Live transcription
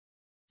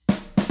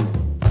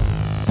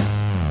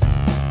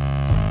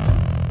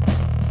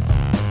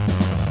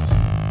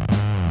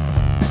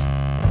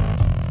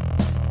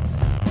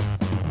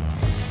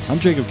I'm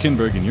Jacob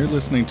Kinberg, and you're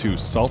listening to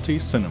Salty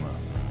Cinema.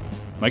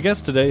 My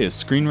guest today is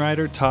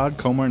screenwriter Todd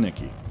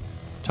Komarnicki.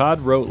 Todd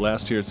wrote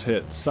last year's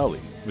hit, Sully,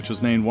 which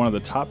was named one of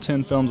the top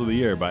 10 films of the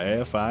year by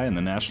AFI and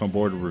the National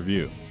Board of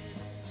Review.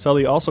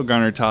 Sully also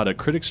garnered Todd a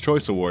Critics'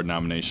 Choice Award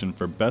nomination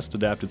for Best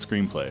Adapted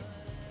Screenplay.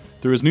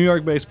 Through his New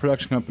York-based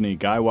production company,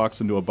 Guy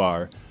Walks Into a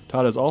Bar,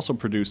 Todd has also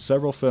produced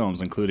several films,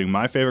 including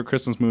my favorite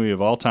Christmas movie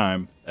of all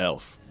time,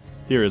 Elf.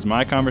 Here is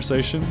my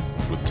conversation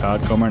with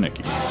Todd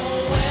Komarnicki.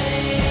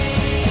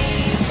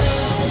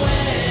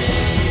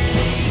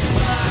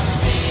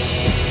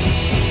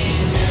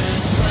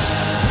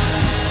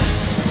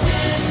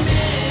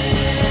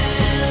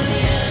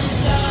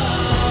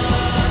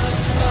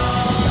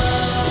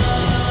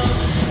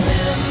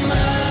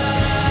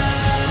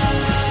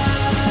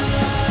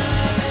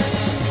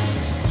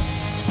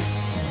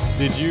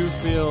 Did you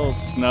feel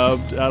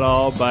snubbed at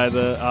all by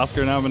the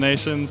Oscar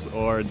nominations,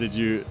 or did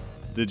you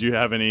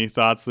have any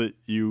thoughts that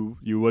you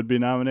would be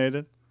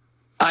nominated?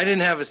 I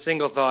didn't have a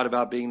single thought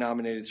about being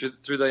nominated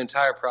through the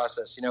entire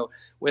process. You know,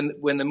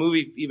 when the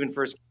movie even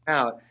first came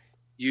out,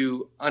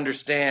 you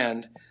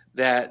understand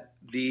that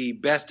the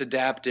best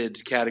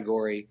adapted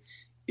category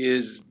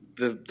is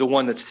the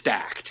one that's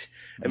stacked.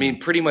 I mean,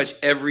 pretty much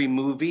every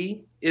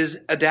movie is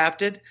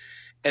adapted,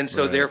 and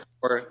so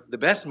therefore the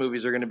best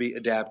movies are going to be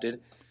adapted.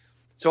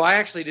 So I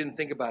actually didn't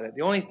think about it.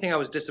 The only thing I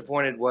was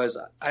disappointed was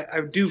I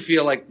do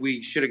feel like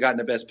we should have gotten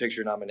a Best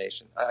Picture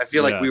nomination. I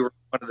feel like we were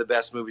one of the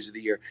best movies of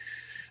the year.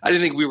 I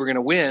didn't think we were going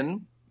to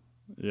win,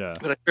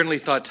 but I certainly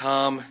thought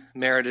Tom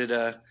merited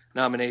a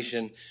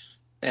nomination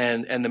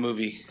and the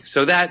movie.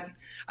 So that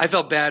I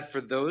felt bad for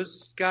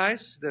those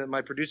guys,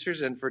 my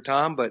producers, and for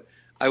Tom, but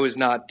I was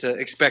not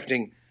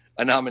expecting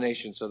a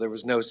nomination, so there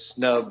was no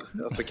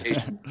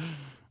snubification.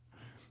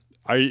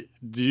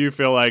 Do you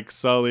feel like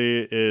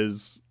Sully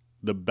is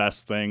the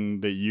best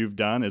thing that you've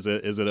done? Is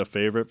it a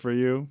favorite for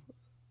you?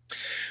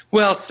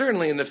 Well,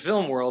 certainly in the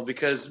film world,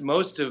 because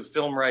most of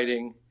film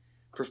writing,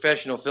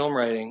 professional film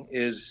writing,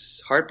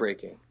 is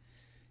heartbreaking.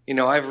 You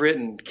know, I've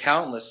written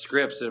countless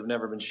scripts that have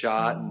never been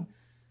shot, and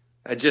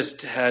I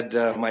just had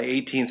my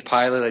 18th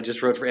pilot I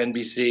just wrote for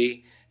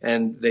NBC,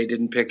 and they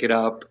didn't pick it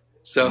up.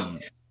 So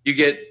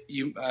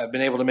I've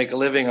been able to make a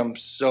living. I'm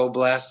so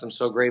blessed. I'm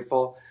so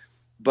grateful.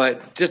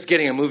 But just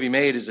getting a movie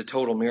made is a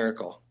total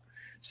miracle.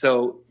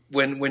 So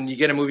when you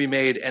get a movie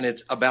made and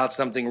it's about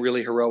something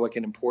really heroic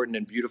and important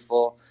and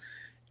beautiful,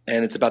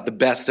 and it's about the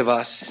best of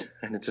us,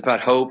 and it's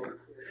about hope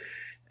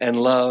and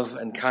love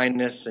and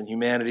kindness and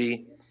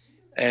humanity,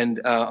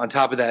 and on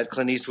top of that,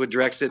 Clint Eastwood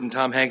directs it and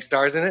Tom Hanks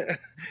stars in it,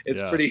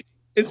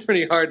 it's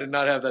pretty hard to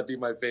not have that be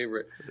my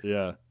favorite.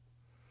 Yeah.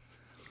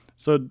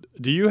 So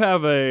do you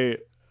have a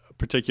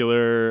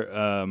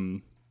particular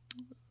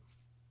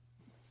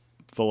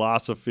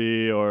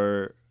philosophy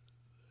or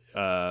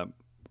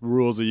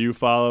rules that you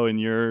follow in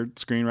your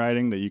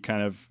screenwriting that you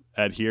kind of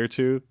adhere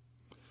to?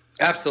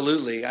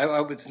 Absolutely.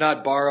 It's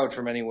not borrowed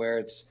from anywhere.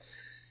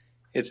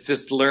 It's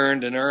just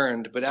learned and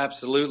earned, but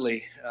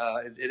absolutely.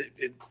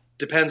 It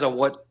depends on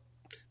what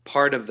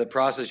part of the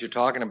process you're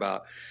talking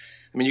about.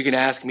 I mean, you can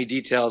ask me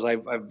details.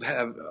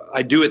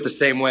 I do it the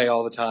same way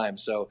all the time.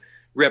 So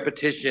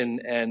repetition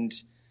and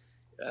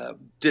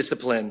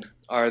discipline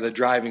are the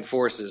driving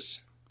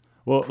forces.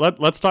 Well,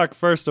 let's talk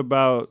first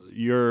about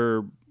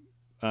your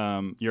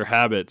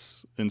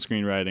habits in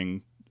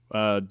screenwriting.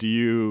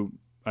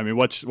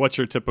 What's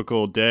your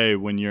typical day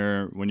when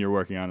you're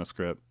working on a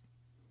script?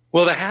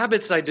 Well, the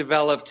habits I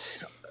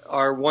developed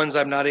are ones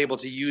I'm not able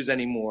to use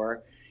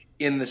anymore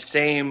in the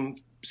same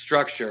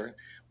structure.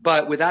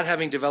 But without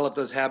having developed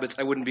those habits,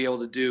 I wouldn't be able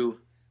to do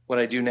what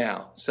I do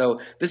now. So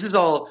this is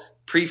all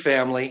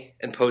pre-family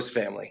and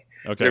post-family.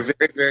 Okay. They're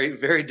very, very,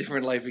 very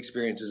different life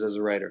experiences as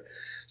a writer.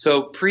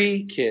 So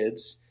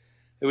pre-kids,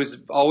 it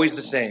was always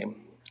the same.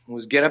 It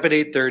was get up at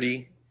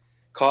 8:30,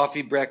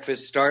 coffee,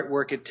 breakfast, start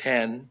work at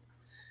 10,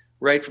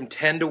 write from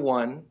 10 to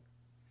 1,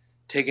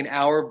 take an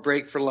hour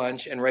break for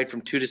lunch, and write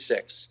from 2 to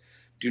 6.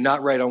 Do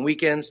not write on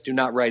weekends. Do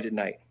not write at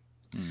night.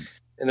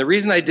 And the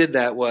reason I did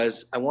that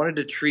was I wanted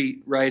to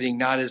treat writing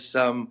not as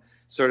some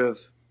sort of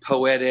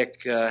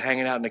poetic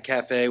hanging out in a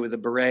cafe with a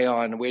beret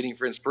on waiting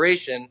for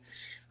inspiration.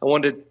 I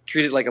wanted to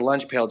treat it like a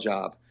lunch pail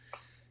job.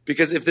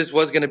 Because if this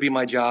was going to be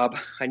my job,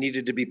 I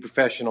needed to be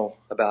professional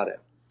about it.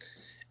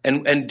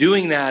 And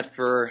doing that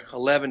for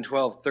 11,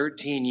 12,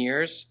 13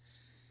 years,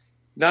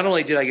 not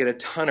only did I get a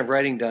ton of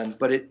writing done,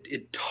 but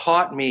it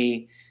taught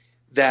me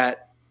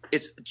that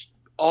it's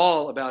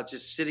all about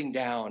just sitting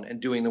down and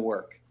doing the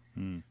work.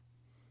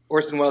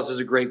 Orson Welles has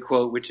a great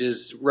quote, which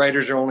is,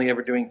 writers are only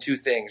ever doing two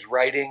things,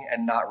 writing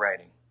and not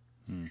writing.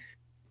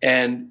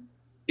 And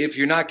if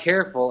you're not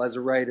careful as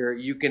a writer,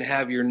 you can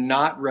have your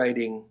not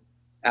writing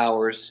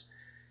hours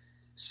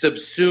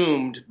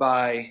subsumed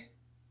by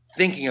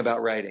thinking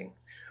about writing,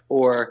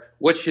 or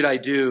what should I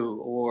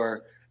do,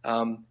 or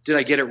did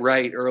I get it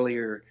right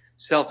earlier,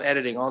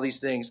 self-editing, all these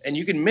things. And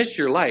you can miss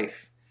your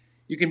life.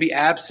 You can be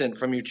absent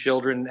from your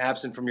children,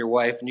 absent from your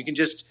wife, and you can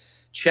just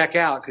check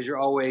out because you're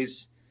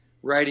always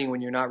writing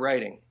when you're not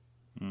writing.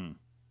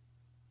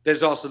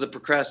 There's also the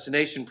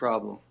procrastination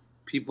problem.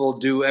 People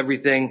do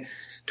everything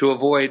to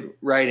avoid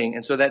writing,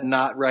 and so that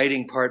not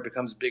writing part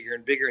becomes bigger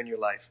and bigger in your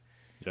life.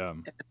 Yeah.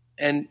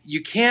 And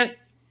you can't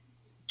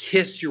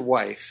kiss your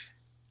wife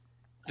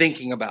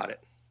thinking about it.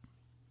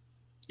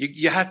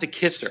 You have to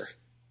kiss her.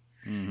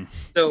 Mm.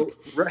 So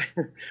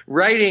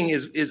writing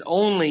is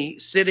only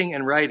sitting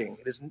and writing.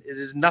 It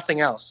is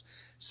nothing else.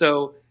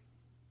 So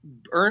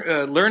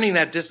learning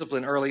that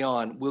discipline early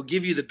on will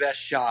give you the best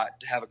shot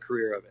to have a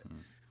career of it. Mm.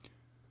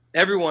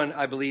 Everyone,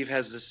 I believe,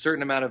 has a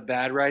certain amount of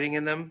bad writing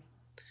in them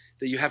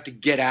that you have to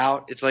get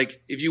out. It's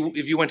like if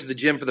you went to the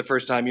gym for the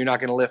first time, you're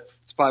not going to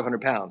lift 500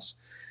 pounds.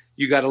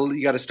 You got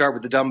to start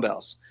with the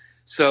dumbbells.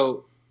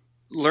 So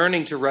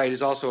learning to write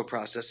is also a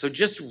process. So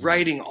just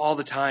writing all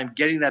the time,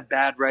 getting that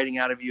bad writing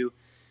out of you,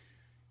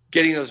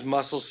 getting those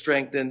muscles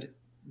strengthened,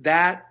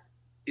 that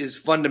is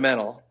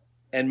fundamental.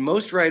 And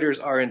most writers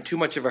are in too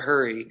much of a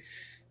hurry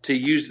to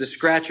use the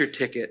scratcher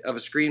ticket of a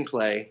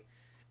screenplay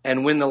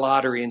and win the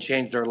lottery and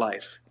change their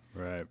life.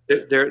 Right.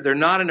 They're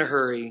not in a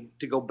hurry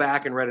to go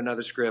back and write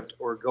another script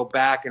or go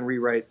back and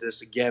rewrite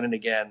this again and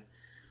again.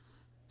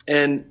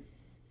 And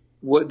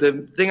what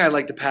the thing I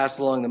like to pass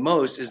along the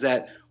most is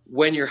that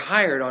when you're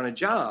hired on a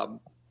job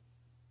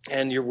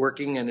and you're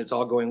working and it's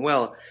all going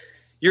well,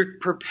 you're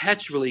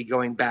perpetually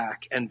going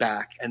back and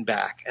back and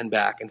back and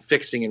back and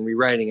fixing and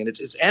rewriting, and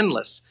it's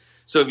endless.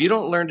 So if you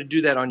don't learn to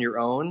do that on your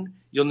own,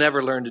 you'll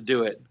never learn to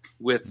do it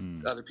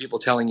with other people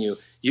telling you.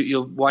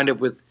 You'll wind up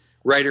with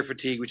writer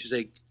fatigue, which is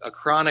a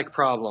chronic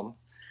problem,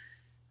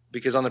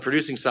 because on the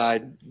producing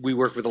side, we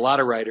work with a lot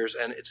of writers,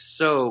 and it's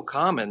so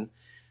common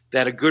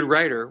that a good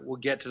writer will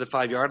get to the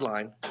 5-yard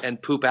line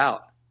and poop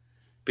out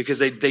because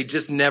they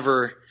didn't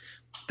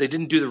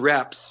do the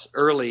reps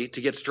early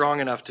to get strong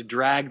enough to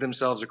drag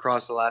themselves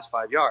across the last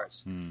 5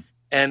 yards.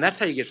 And that's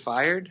how you get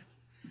fired.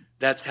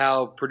 That's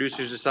how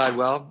producers decide,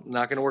 well, I'm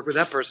not going to work with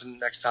that person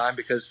next time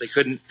because they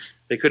couldn't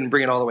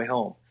bring it all the way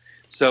home.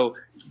 So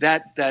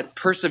that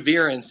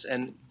perseverance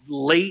and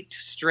late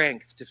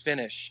strength to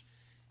finish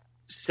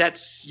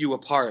sets you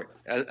apart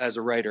as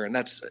a writer. And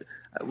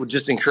I would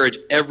just encourage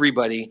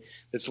everybody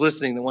that's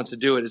listening that wants to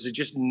do it is to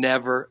just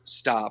never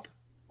stop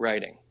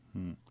writing.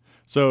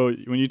 So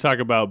when you talk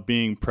about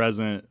being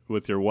present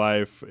with your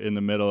wife in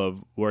the middle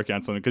of working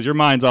on something, because your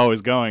mind's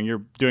always going,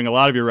 you're doing a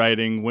lot of your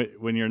writing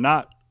when you're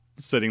not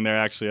sitting there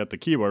actually at the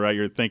keyboard, right?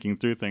 You're thinking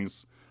through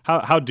things.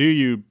 How do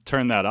you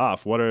turn that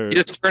off? You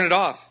just turn it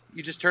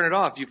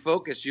off. You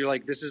focus. You're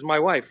like, this is my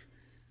wife.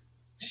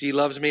 She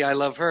loves me. I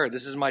love her.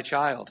 This is my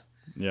child.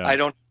 Yeah. I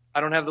don't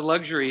have the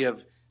luxury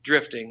of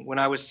drifting. When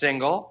I was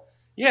single,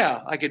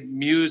 yeah, I could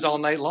muse all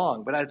night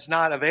long, but it's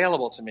not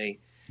available to me.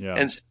 Yeah.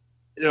 And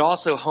it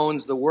also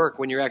hones the work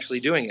when you're actually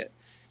doing it.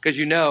 Because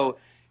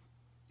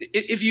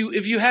if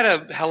you had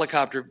a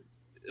helicopter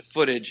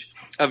footage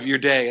of your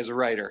day as a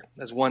writer,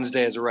 as one's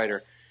day as a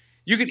writer,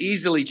 you could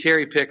easily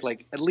cherry pick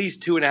like at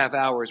least 2.5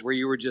 hours where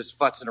you were just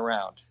futzing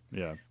around.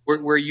 Yeah.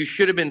 Where you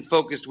should have been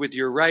focused with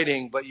your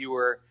writing, but you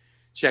were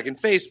checking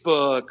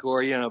Facebook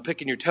or,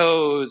 picking your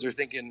toes or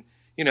thinking,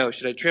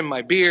 should I trim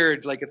my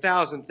beard? Like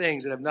 1,000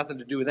 things that have nothing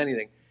to do with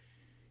anything.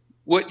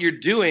 What you're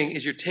doing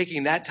is you're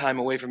taking that time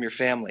away from your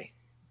family.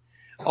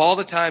 All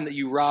the time that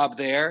you rob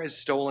there is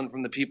stolen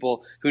from the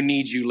people who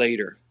need you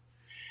later.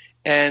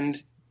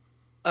 And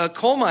a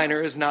coal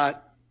miner is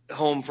not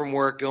home from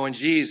work going,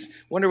 geez,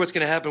 wonder what's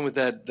going to happen with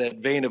that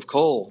vein of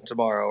coal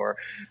tomorrow. Or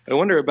I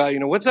wonder about,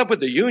 what's up with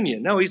the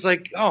union? No, he's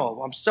like,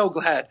 oh, I'm so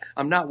glad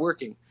I'm not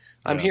working.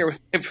 I'm here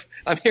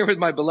with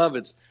my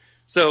beloveds.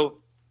 So,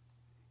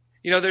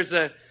 there's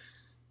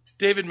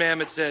David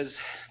Mamet says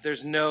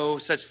there's no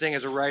such thing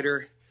as a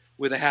writer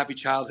with a happy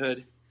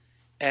childhood.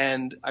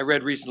 And I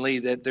read recently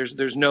that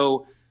there's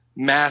no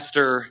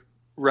master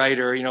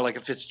writer, like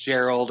a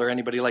Fitzgerald or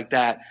anybody like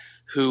that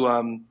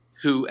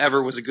who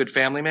ever was a good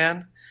family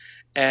man.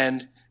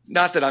 And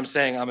not that I'm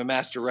saying I'm a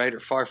master writer,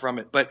 far from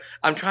it, but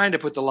I'm trying to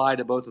put the lie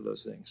to both of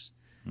those things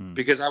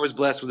because I was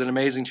blessed with an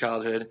amazing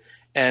childhood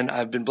and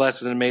I've been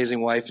blessed with an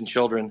amazing wife and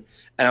children.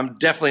 And I'm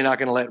definitely not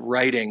going to let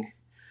writing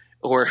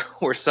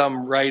or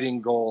some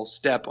writing goal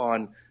step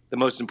on the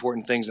most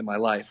important things in my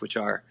life, which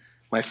are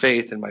my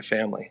faith and my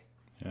family.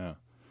 Yeah.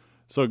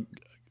 So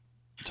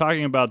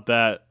talking about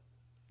that,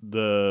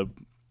 the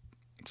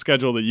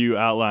schedule that you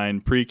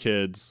outlined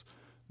pre-kids,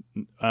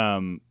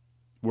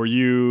 were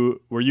you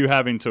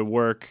having to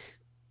work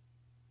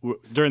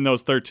during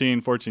those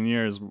 13, 14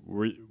 years?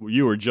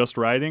 You were just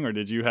writing, or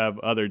did you have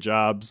other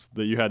jobs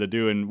that you had to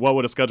do? And what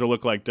would a schedule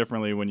look like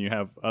differently when you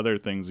have other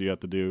things you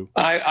have to do?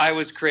 I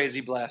was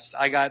crazy blessed.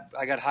 I got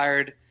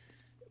hired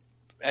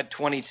at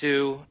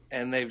 22,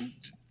 and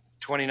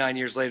 29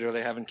 years later,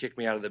 they haven't kicked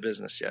me out of the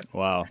business yet.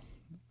 Wow.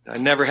 I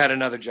never had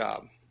another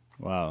job.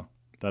 Wow,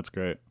 that's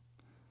great.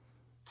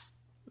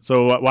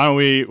 So why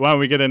don't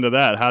we get into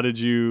that? How did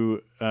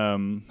you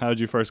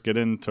first get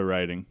into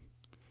writing?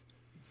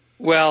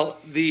 Well,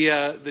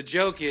 the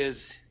joke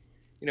is,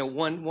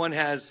 one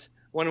has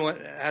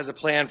a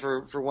plan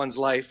for one's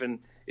life, and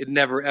it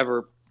never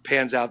ever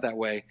pans out that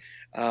way.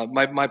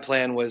 My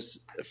plan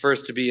was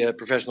first to be a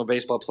professional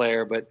baseball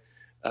player, but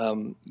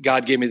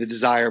God gave me the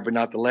desire, but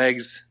not the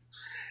legs.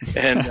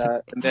 And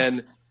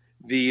then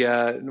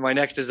my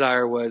next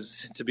desire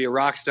was to be a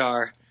rock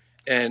star,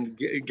 and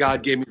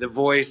God gave me the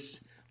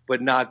voice,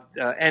 but not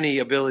any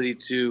ability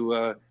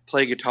to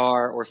play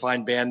guitar or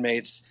find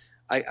bandmates.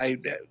 I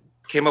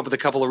came up with a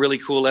couple of really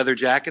cool leather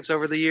jackets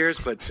over the years,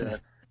 but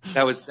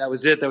that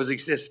was it. That was the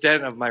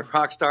extent of my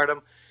rock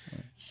stardom.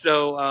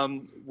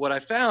 So what I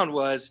found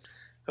was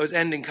I was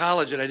ending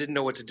college and I didn't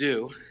know what to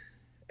do,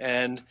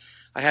 and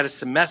I had a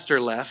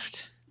semester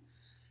left,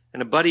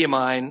 and a buddy of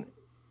mine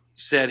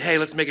said, "Hey,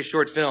 let's make a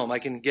short film. I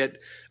can get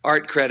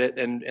art credit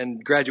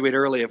and graduate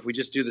early if we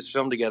just do this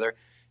film together."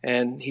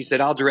 And he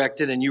said, "I'll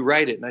direct it and you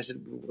write it." And I said,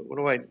 "What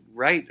do I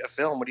write? A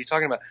film? What are you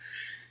talking about?"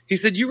 He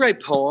said, "You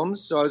write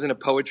poems." So I was in a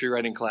poetry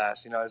writing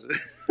class. I was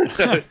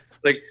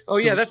like, "Oh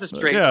yeah, that's a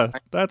straight." Yeah,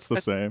 that's the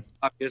same.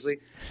 Obviously.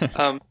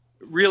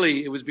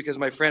 Really, it was because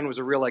my friend was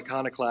a real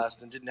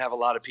iconoclast and didn't have a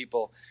lot of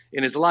people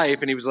in his life.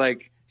 And he was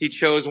like, he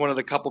chose one of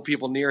the couple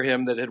people near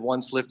him that had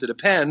once lifted a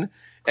pen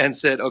and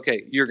said,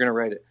 "Okay, you're going to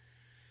write it."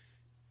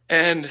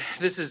 And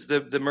this is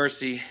the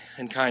mercy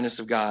and kindness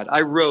of God.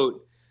 I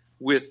wrote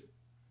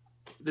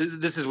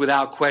this is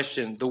without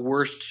question the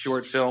worst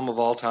short film of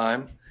all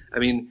time. I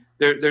mean,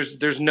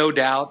 there's no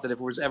doubt that if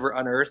it was ever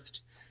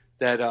unearthed,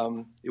 that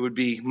it would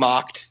be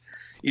mocked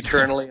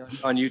eternally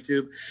on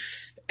YouTube.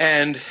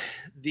 And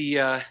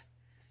the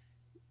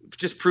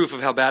just proof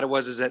of how bad it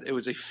was is that it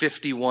was a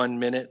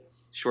 51-minute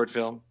short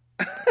film.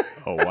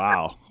 Oh,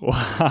 wow.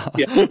 Wow.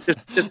 Yeah,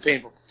 just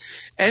painful.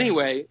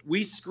 Anyway,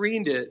 we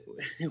screened it.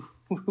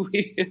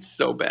 It's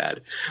so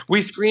bad.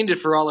 We screened it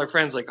for all our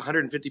friends. Like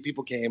 150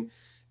 people came,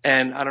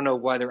 and I don't know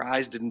why their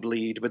eyes didn't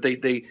bleed, but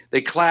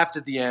they clapped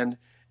at the end,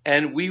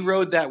 and we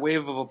rode that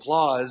wave of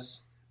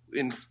applause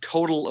in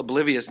total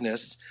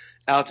obliviousness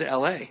out to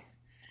LA.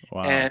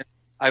 Wow. And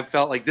I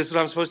felt like this is what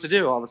I'm supposed to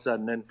do all of a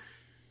sudden. And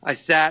I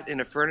sat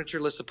in a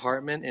furnitureless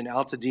apartment in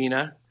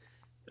Altadena,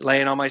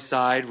 laying on my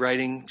side,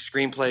 writing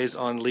screenplays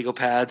on legal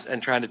pads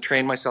and trying to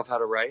train myself how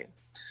to write.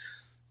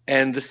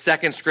 And the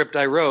second script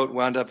I wrote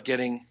wound up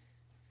getting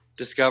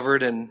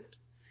discovered, and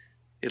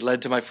it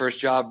led to my first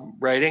job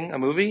writing a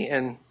movie,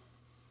 and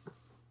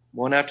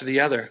one after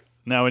the other.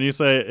 Now, when you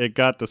say it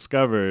got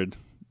discovered,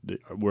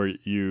 were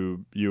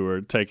you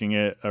were taking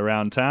it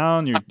around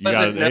town? You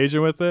got an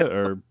agent with it,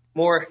 or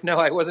more? No,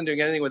 I wasn't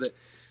doing anything with it.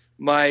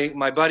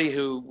 My buddy,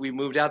 who we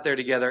moved out there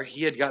together,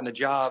 he had gotten a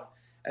job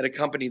at a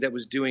company that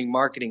was doing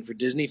marketing for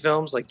Disney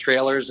films, like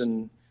trailers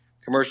and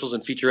commercials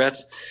and featurettes.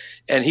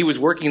 And he was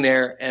working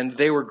there, and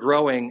they were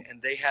growing,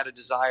 and they had a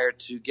desire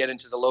to get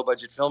into the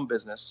low-budget film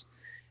business,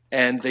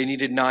 and they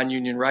needed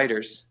non-union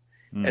writers.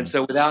 And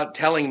so without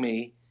telling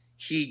me,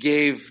 he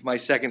gave my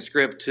second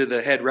script to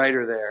the head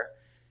writer there,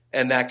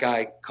 and that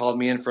guy called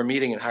me in for a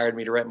meeting and hired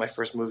me to write my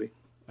first movie.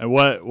 And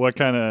what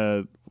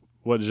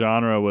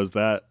genre was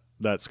that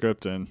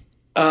script in?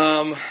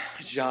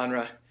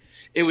 Genre.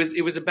 It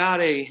was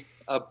about a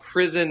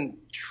prison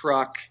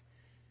truck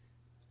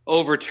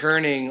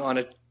overturning on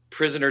a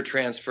prisoner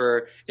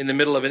transfer in the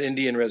middle of an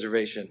Indian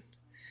reservation.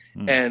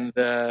 And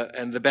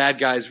the bad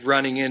guys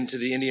running into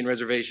the Indian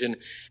reservation,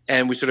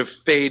 and we sort of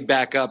fade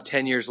back up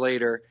 10 years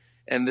later,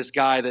 and this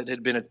guy that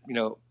had been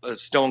a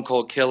stone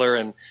cold killer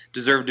and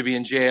deserved to be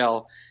in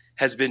jail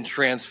has been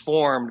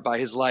transformed by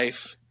his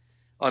life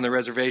on the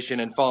reservation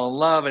and fall in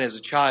love, and as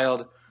a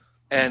child,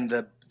 and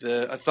the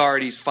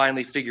authorities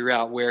finally figure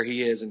out where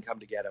he is and come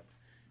to get him.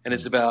 And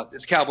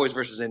it's cowboys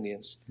versus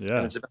Indians. Yeah.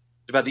 And it's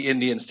about the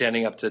Indians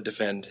standing up to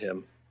defend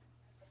him.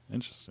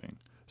 Interesting.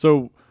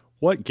 So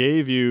what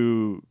gave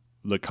you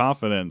the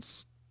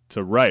confidence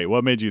to write?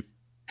 What made you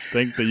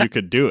think that you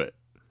could do it?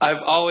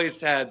 I've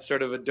always had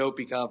sort of a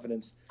dopey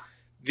confidence.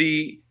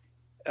 What's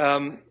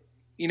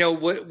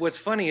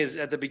funny is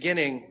at the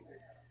beginning,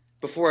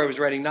 before I was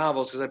writing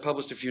novels, because I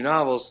published a few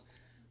novels,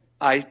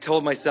 I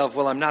told myself,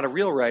 well, I'm not a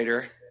real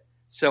writer,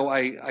 so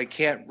I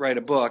can't write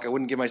a book. I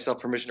wouldn't give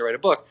myself permission to write a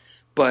book,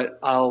 but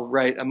I'll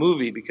write a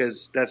movie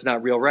because that's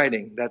not real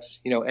writing.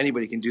 That's,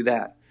 anybody can do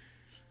that.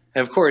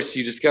 And of course,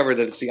 you discover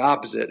that it's the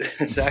opposite.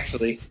 It's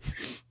actually,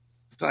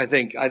 I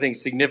think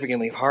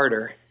significantly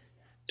harder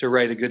to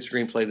write a good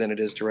screenplay than it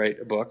is to write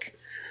a book.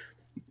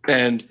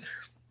 And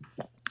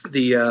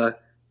the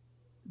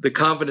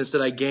confidence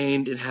that I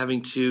gained in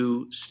having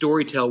to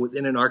storytell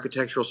within an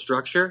architectural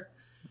structure,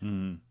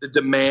 the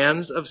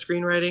demands of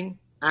screenwriting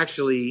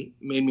actually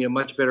made me a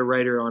much better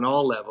writer on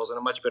all levels and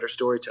a much better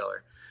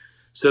storyteller.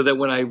 So that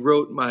when I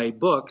wrote my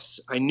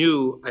books, I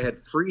knew I had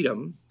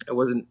freedom. I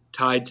wasn't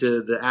tied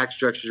to the act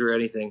structures or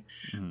anything.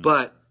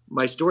 But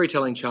my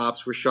storytelling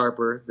chops were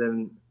sharper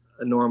than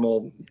a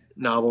normal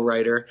novel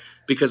writer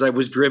because I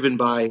was driven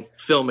by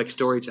filmic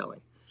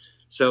storytelling.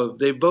 So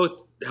they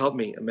both helped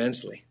me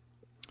immensely.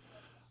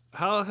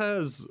 How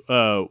has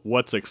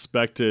what's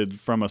expected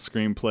from a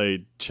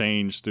screenplay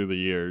changed through the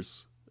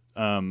years?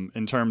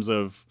 In terms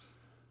of,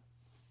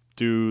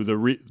 do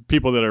the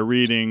people that are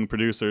reading,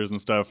 producers and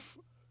stuff,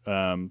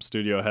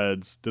 studio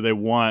heads, do they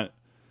want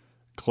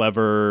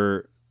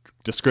clever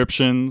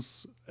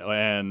descriptions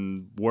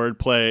and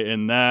wordplay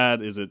in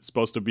that? Is it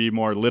supposed to be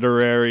more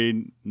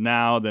literary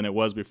now than it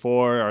was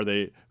before? Are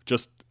they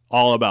just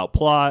all about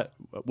plot?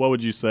 What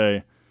would you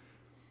say?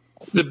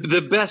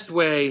 The best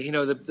way,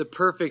 the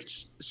perfect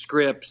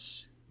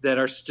scripts that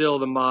are still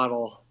the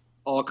model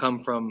all come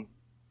from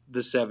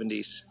the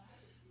 70s.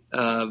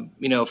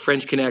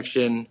 French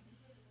Connection,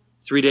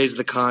 3 Days of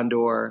the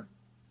Condor,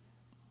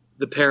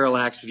 The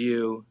Parallax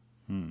View,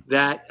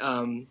 that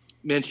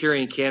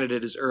Manchurian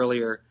Candidate is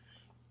earlier.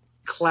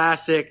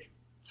 Classic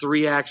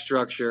 3-act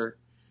structure.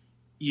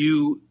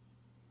 People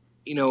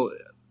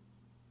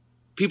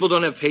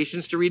don't have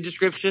patience to read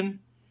description,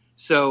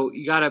 so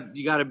you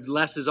gotta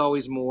less is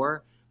always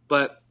more.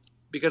 But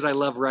because I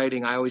love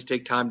writing, I always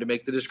take time to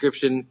make the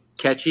description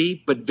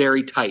catchy but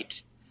very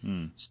tight,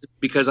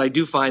 because I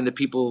do find that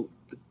people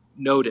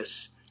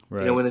notice.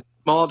 Right. When it's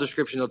a small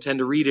description, they'll tend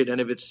to read it, and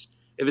if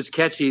it's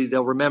catchy,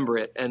 they'll remember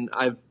it. And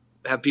I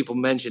have people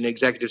mention,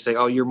 executives say,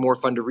 "Oh, you're more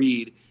fun to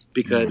read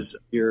because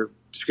of your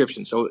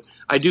description." So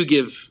I do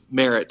give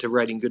merit to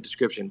writing good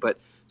description, but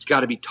it's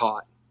got to be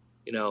taught.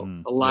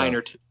 A line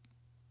or two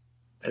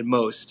at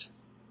most.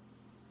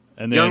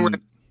 And Young then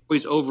writers are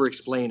always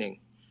over-explaining.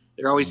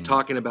 They're always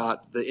talking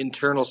about the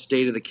internal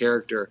state of the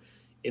character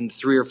in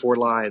 3 or 4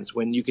 lines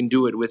when you can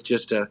do it with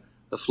just a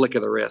flick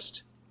of the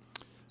wrist.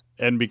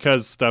 And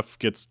because stuff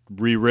gets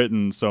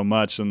rewritten so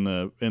much in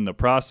the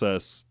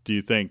process, do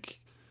you think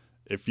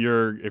if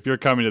you're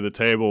coming to the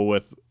table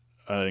with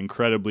an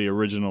incredibly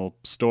original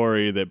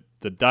story that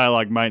the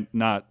dialogue might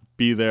not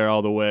be there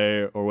all the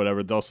way or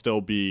whatever, they'll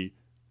still be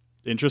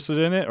interested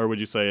in it? Or would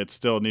you say it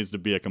still needs to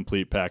be a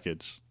complete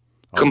package?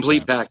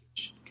 Complete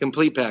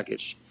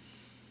package.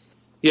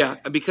 Yeah,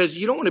 because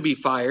you don't want to be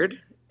fired,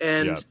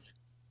 and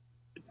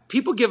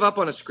people give up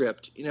on a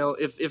script,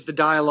 if the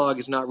dialogue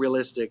is not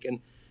realistic. And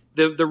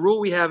the rule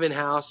we have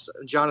in-house,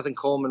 Jonathan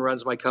Coleman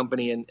runs my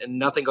company, and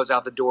nothing goes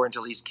out the door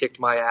until he's kicked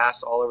my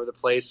ass all over the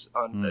place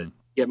on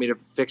get me to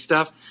fix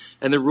stuff.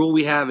 And the rule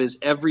we have is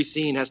every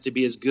scene has to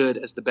be as good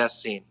as the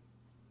best scene.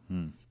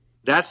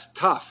 That's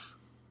tough.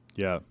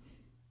 Yeah.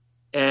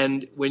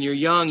 And when you're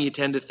young, you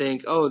tend to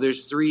think, oh,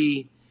 there's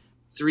three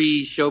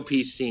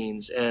showpiece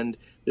scenes, and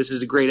this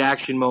is a great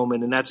action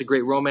moment, and that's a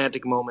great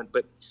romantic moment,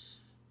 but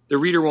the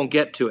reader won't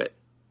get to it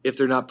if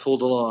they're not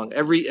pulled along.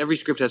 Every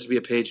script has to be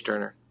a page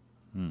turner.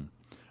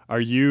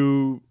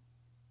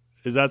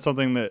 Is that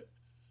something that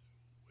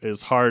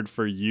is hard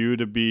for you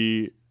to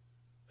be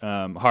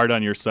hard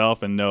on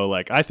yourself and know,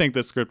 like, I think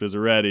this script is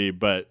ready,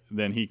 but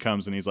then he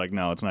comes and he's like,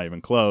 no, it's not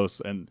even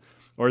close?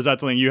 Or is that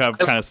something you have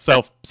kind of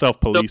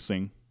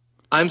self-policing?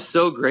 I'm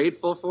so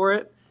grateful for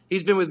it.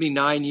 He's been with me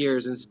 9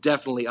 years, and it's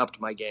definitely upped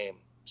my game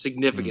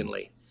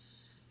significantly.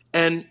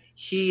 And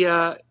he,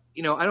 I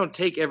don't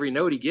take every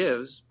note he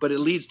gives, but it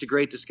leads to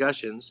great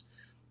discussions.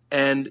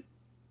 And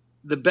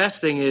the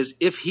best thing is,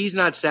 if he's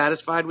not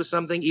satisfied with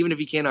something, even if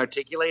he can't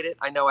articulate it,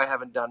 I know I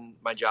haven't done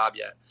my job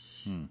yet.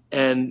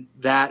 And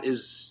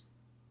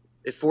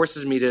it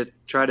forces me to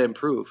try to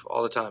improve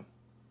all the time.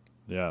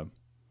 Yeah.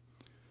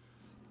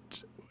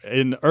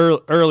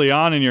 Early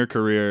on in your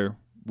career,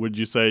 would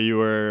you say you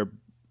were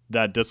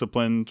that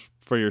disciplined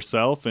for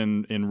yourself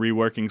in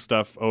reworking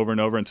stuff over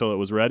and over until it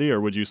was ready, or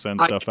would you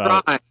send stuff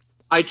out?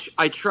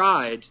 I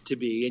tried to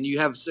be, and you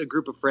have a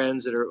group of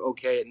friends that are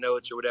okay at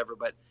notes or whatever,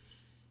 but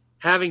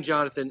having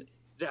Jonathan,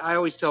 I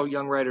always tell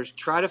young writers,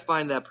 try to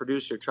find that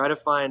producer, try to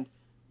find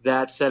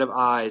that set of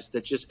eyes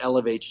that just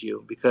elevates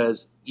you,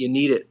 because you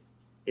need it.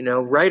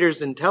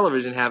 Writers in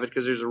television have it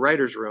because there's a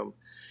writer's room,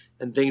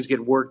 and things get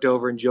worked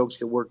over and jokes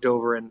get worked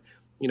over, and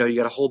you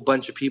got a whole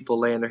bunch of people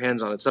laying their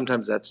hands on it.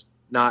 Sometimes that's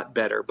not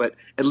better, but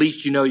at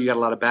least you got a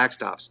lot of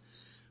backstops.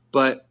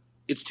 But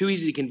it's too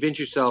easy to convince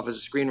yourself as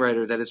a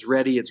screenwriter that it's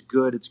ready, it's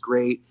good, it's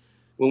great.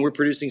 When we're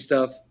producing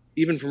stuff,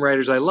 even from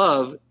writers I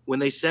love, when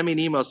they send me an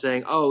email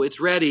saying, oh, it's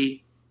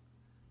ready,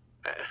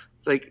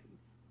 it's like,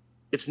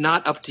 it's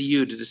not up to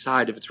you to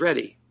decide if it's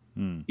ready.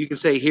 You can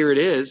say, here it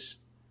is.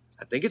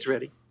 I think it's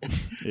ready.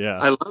 Yeah.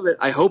 I love it.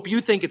 I hope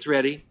you think it's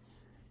ready.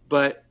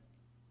 But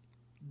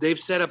they've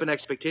set up an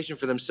expectation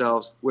for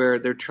themselves where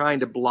they're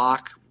trying to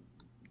block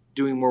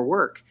doing more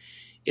work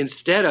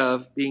instead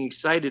of being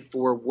excited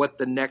for what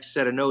the next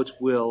set of notes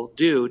will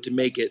do to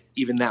make it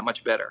even that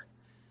much better.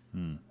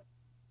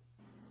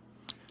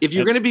 If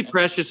you're going to be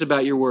precious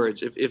about your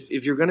words,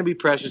 if you're going to be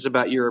precious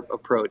about your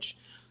approach,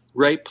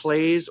 write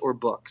plays or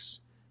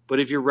books. But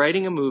if you're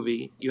writing a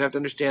movie, you have to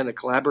understand that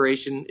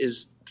collaboration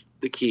is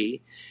the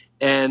key,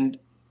 and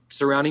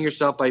surrounding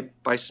yourself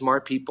by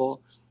smart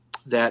people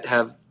that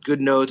have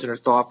good notes and are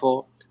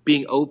thoughtful,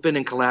 being open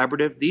and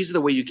collaborative. These are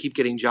the way you keep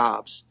getting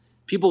jobs.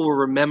 People will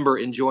remember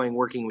enjoying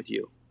working with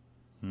you.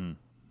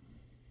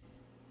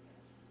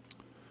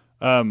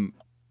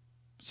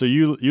 So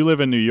you live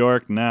in New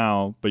York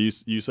now, but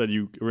you said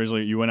you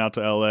originally went out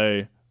to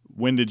LA.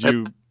 When did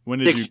you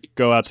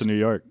go out to New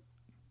York?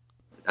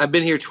 I've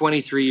been here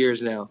 23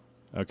 years now.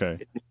 Okay.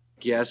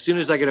 Yeah, as soon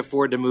as I could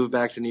afford to move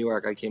back to New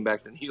York, I came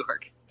back to New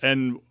York.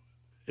 And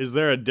Is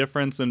there a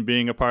difference in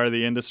being a part of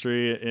the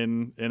industry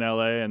in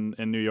LA and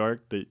in New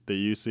York that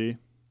you see?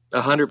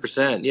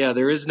 100%. Yeah,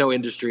 there is no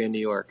industry in New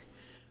York.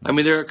 I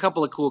mean, there are a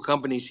couple of cool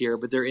companies here,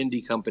 but they're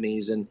indie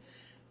companies, and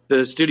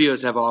the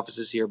studios have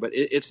offices here. But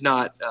it's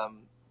not.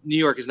 New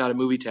York is not a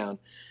movie town,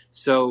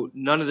 so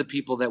none of the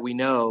people that we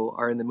know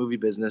are in the movie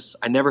business.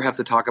 I never have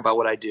to talk about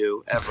what I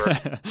do ever,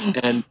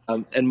 and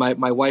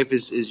my wife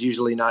is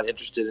usually not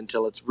interested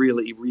until it's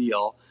really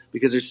real,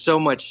 because there's so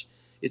much.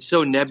 It's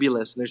so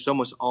nebulous, and there's so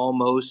much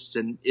almost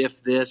and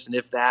if this and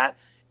if that.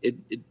 It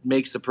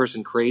makes the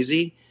person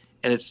crazy,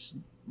 and it's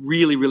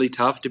really, really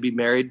tough to be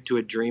married to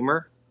a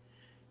dreamer.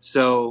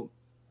 So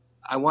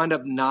I wind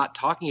up not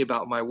talking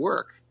about my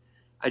work.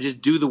 I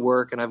just do the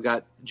work, and I've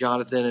got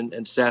Jonathan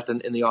and Seth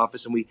in the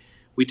office, and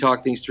we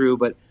talk things through.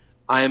 But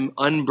I'm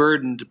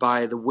unburdened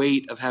by the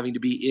weight of having to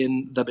be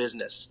in the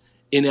business.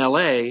 In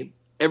LA,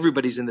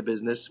 everybody's in the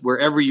business.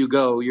 Wherever you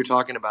go, you're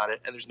talking about it,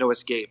 and there's no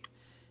escape.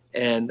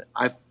 And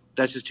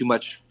that's just too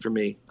much for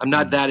me. I'm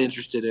not that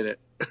interested in it.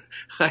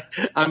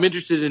 I'm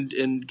interested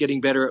in getting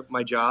better at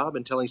my job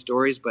and telling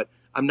stories, but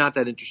I'm not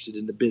that interested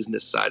in the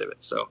business side of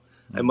it. So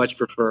I much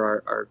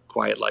prefer our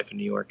quiet life in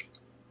New York.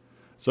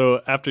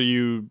 So after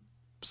you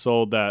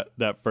sold that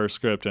first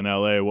script in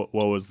LA, what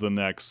was the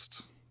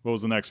next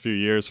few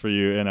years for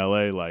you in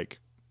LA like?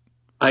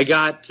 I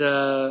got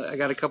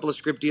a couple of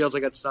script deals. I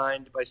got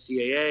signed by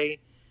CAA,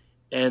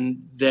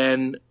 and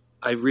then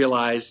I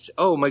realized,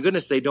 oh my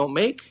goodness, they don't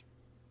make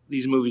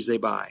these movies they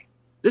buy.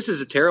 This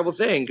is a terrible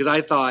thing, because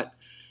I thought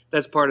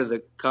that's part of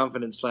the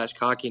confidence /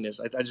 cockiness.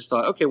 I just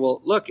thought, okay,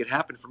 well, look, it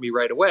happened for me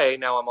right away.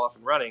 Now I'm off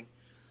and running.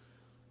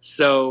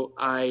 So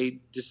I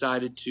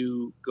decided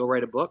to go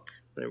write a book.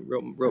 I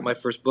wrote my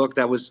first book.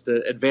 That was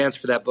the advance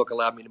for that book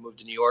allowed me to move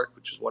to New York,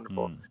 which was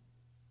wonderful.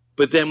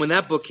 But then when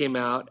that book came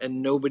out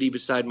and nobody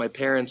beside my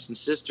parents and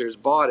sisters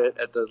bought it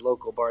at the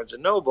local Barnes &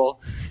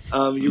 Noble,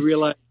 you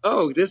realize,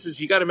 oh,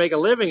 you got to make a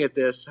living at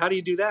this. How do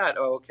you do that?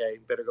 Oh, okay,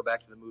 better go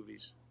back to the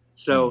movies.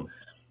 So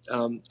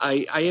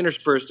I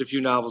interspersed a few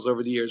novels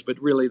over the years,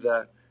 but really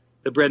the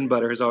bread and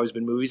butter has always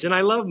been movies. And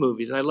I love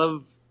movies, and I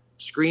love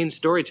screen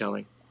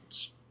storytelling.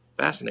 It's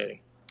fascinating.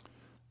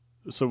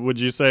 So would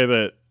you say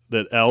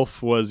that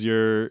Elf was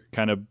your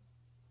kind of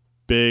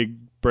big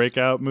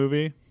breakout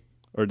movie?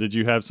 Or did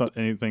you have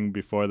anything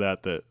before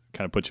that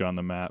kind of put you on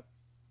the map?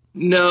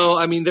 No,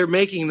 I mean, they're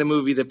making the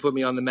movie that put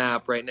me on the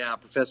map right now,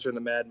 Professor and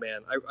the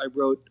Madman. I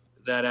wrote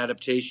that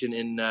adaptation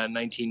in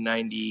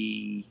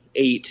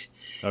 1998.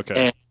 Okay.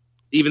 And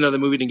even though the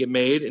movie didn't get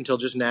made until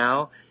just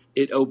now,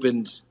 it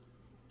opened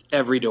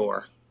every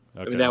door.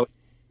 Okay. I mean, that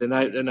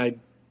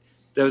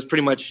was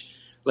pretty much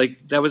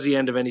like, that was the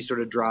end of any sort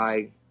of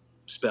dry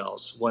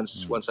spells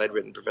once I'd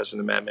written Professor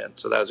and the Madman.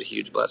 So that was a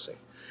huge blessing.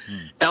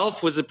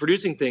 Elf was a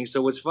producing thing.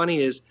 So what's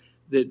funny is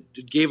that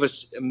it gave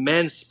us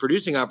immense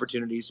producing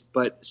opportunities,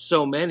 but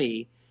so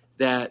many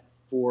that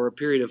for a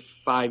period of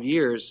 5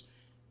 years,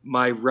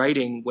 my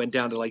writing went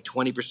down to like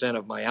 20%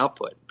 of my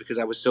output, because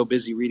I was so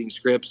busy reading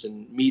scripts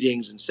and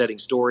meetings and setting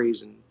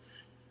stories, and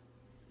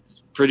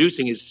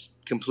producing is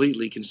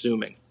completely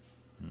consuming.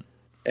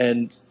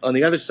 And on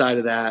the other side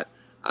of that,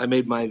 I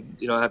made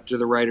after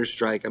the writer's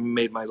strike, I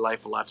made my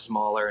life a lot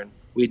smaller, and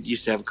we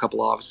used to have a couple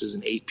offices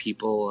and 8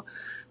 people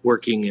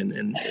working,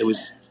 and I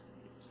was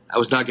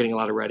not getting a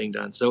lot of writing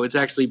done. So it's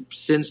actually,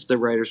 since the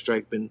writer's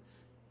strike, been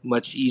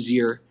much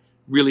easier,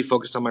 really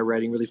focused on my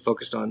writing, really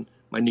focused on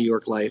my New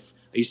York life.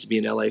 I used to be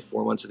in LA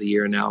 4 months of the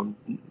year, and now I'm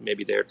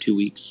maybe there 2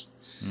 weeks.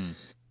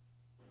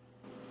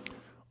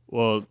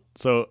 Well,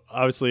 so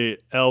obviously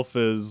Elf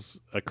is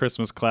a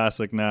Christmas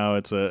classic now.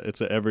 It's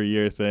a every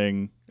year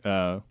thing.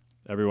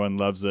 Everyone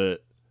loves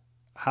it.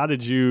 How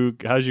did you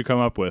come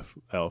up with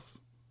Elf?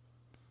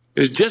 It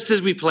was just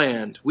as we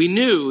planned. We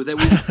knew that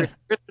we were a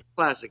Christmas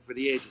classic for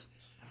the ages.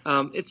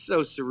 It's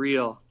so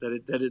surreal that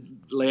it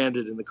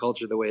landed in the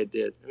culture the way it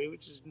did. I mean,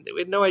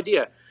 we had no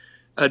idea.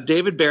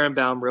 David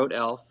Berenbaum wrote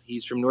Elf.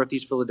 He's from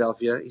Northeast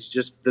Philadelphia. He's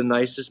just the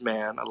nicest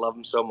man. I love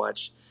him so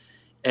much.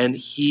 And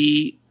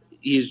he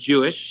is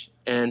Jewish,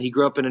 and he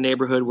grew up in a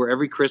neighborhood where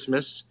every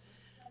Christmas,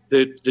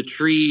 the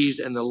trees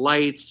and the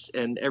lights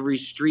and every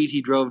street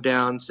he drove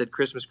down said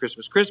Christmas,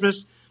 Christmas,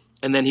 Christmas.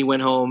 And then he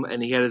went home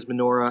and he had his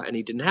menorah, and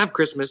he didn't have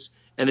Christmas,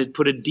 and it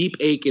put a deep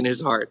ache in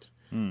his heart.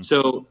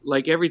 So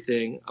like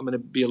everything, I'm going to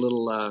be a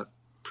little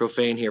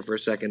profane here for a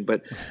second,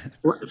 but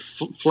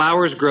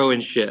flowers grow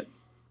in shit.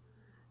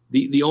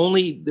 The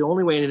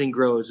only way anything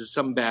grows is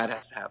something bad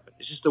has to happen.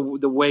 It's just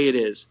the way it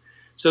is.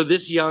 So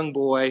this young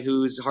boy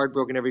who's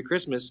heartbroken every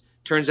Christmas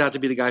turns out to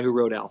be the guy who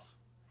wrote Elf.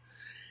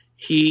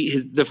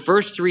 The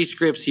first 3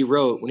 scripts he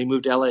wrote when he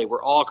moved to LA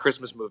were all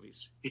Christmas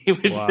movies. He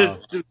was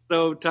just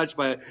so touched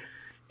by it.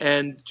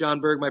 And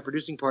John Berg, my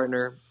producing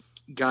partner,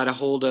 got a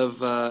hold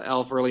of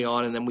Elf early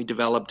on, and then we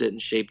developed it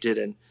and shaped it,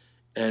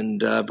 and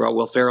brought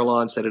Will Ferrell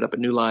on, set it up at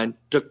New Line.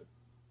 Took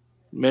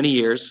many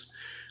years,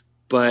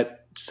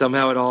 but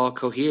somehow it all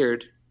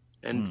cohered,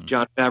 and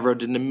Jon Favreau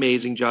did an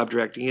amazing job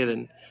directing it,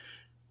 and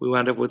we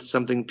wound up with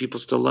something people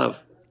still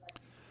love.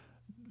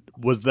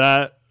 Was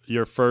that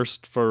your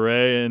first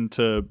foray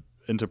into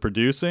into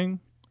producing,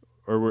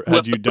 or Well,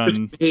 had you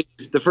done?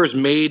 the first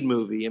made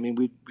movie. I mean,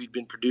 we'd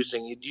been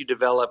producing. You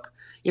develop.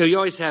 You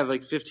always have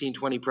like 15,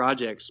 20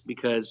 projects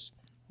because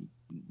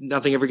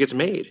nothing ever gets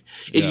made.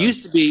 It Yeah.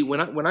 used to be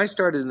when I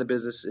started in the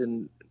business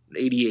in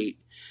 '88,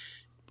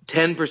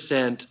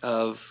 10%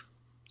 of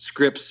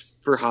scripts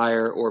for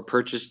hire or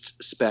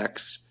purchased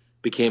specs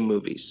became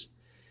movies,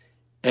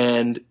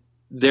 and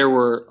there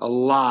were a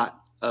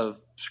lot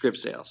of script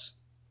sales,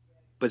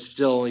 but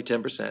still only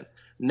 10%.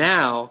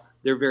 Now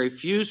there are very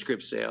few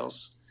script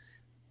sales.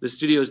 The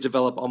studios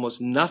develop almost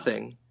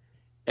nothing,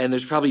 and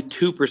there's probably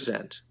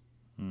 2%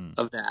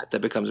 of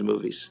that becomes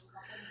movies.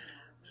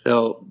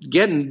 So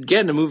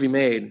getting a movie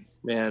made,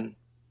 man.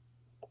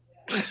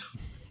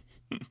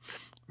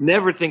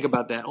 Never think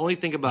about that. Only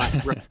think about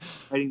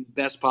writing the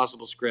best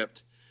possible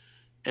script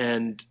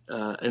and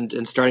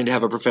starting to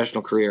have a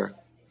professional career.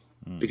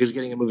 Because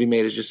getting a movie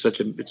made is just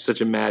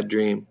such a mad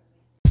dream.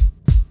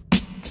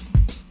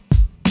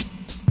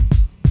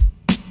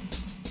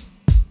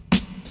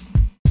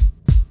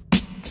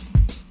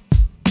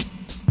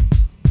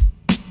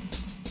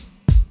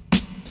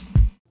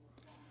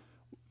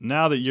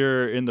 Now that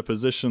you're in the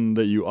position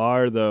that you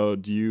are, though,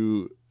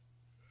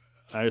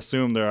 I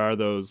assume there are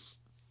those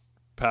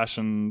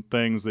passion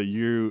things that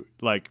you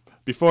like.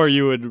 Before,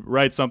 you would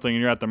write something and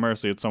you're at the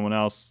mercy of someone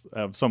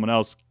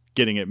else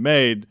getting it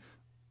made.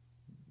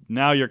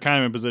 Now you're kind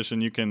of in a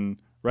position you can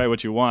write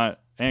what you want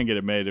and get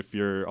it made if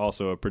you're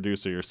also a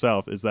producer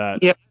yourself. Is that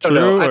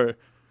true?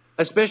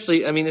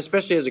 Especially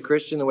as a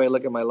Christian, the way I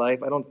look at my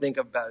life, I don't think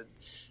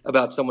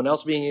about someone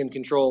else being in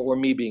control or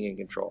me being in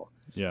control.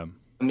 Yeah.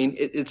 I mean,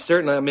 it's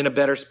certainly, I'm in a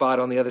better spot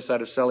on the other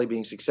side of Sully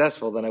being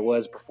successful than I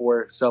was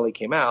before Sully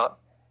came out.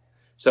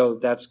 So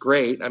that's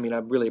great. I mean,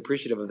 I'm really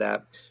appreciative of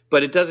that.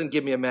 But it doesn't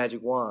give me a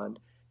magic wand.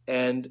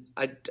 And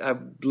I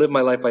live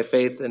my life by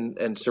faith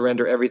and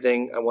surrender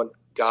everything. I want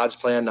God's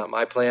plan, not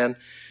my plan.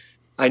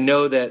 I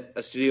know that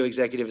a studio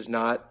executive is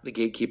not the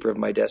gatekeeper of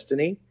my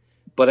destiny,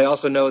 but I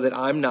also know that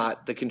I'm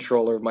not the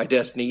controller of my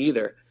destiny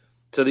either.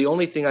 So the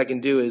only thing I can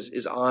do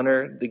is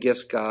honor the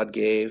gifts God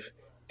gave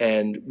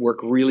and work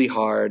really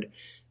hard,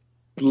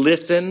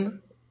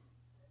 listen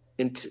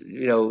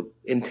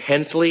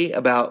intensely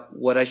about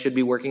what I should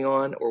be working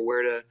on or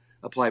where to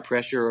apply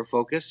pressure or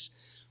focus,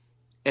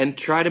 and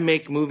try to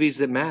make movies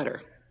that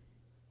matter.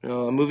 A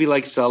movie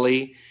like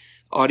Sully,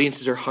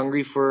 audiences are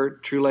hungry for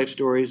true life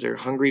stories. They're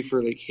hungry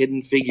for like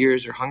hidden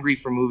figures. They're hungry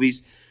for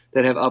movies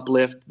that have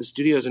uplift. The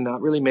studios are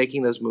not really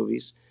making those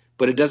movies,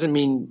 but it doesn't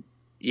mean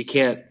you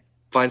can't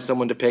find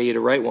someone to pay you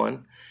to write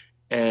one.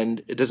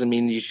 And it doesn't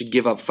mean you should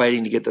give up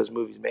fighting to get those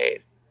movies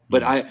made.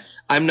 But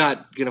I'm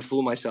not going to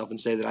fool myself and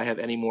say that I have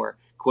any more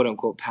quote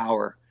unquote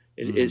power.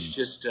 It's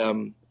just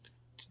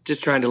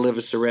trying to live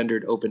a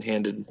surrendered,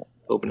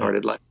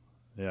 open-hearted life.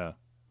 Yeah.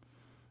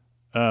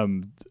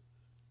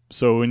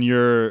 So when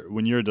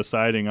you're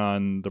deciding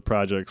on the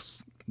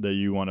projects that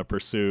you want to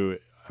pursue,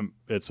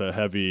 it's a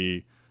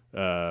heavy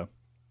lot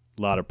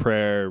of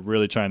prayer,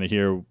 really trying to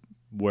hear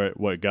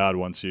what God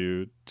wants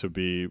you to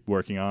be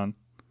working on.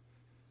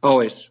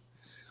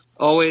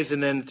 Always,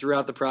 and then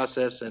throughout the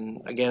process,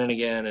 and again and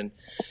again. And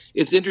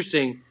it's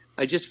interesting.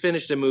 I just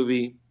finished a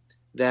movie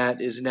that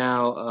is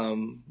now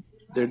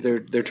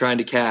they're trying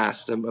to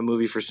cast a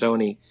movie for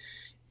Sony,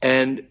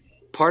 and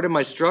part of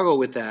my struggle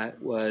with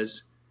that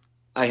was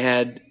I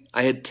had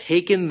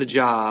taken the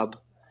job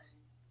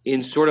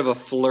in sort of a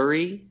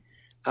flurry.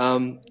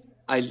 I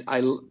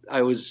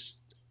was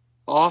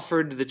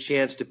offered the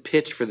chance to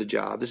pitch for the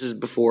job. This is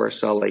before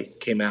Sully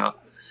came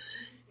out,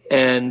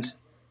 and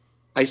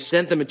I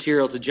sent the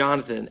material to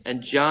Jonathan,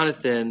 and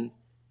Jonathan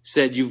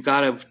said, "You've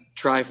got to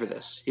try for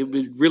this." It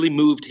really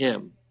moved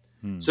him.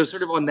 So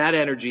sort of on that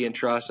energy and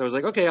trust, I was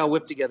like, okay, I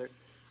put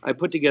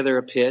together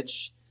a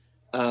pitch.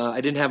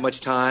 I didn't have much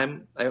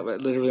time. I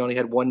literally only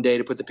had one day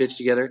to put the pitch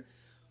together.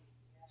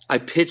 I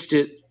pitched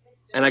it,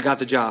 and I got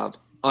the job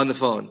on the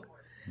phone.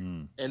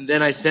 And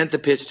then I sent the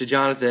pitch to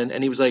Jonathan,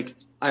 and he was like,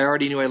 "I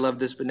already knew I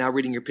loved this, but now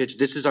reading your pitch,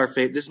 this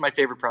is my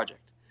favorite project."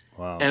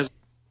 Wow. And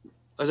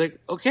I was like,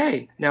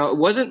 okay. Now, it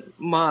wasn't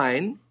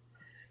mine,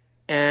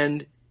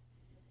 and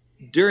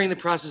during the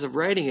process of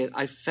writing it,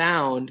 I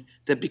found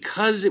that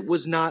because it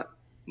was not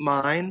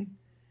mine,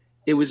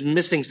 it was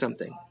missing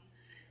something.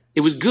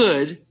 It was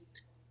good,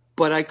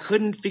 but I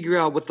couldn't figure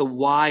out what the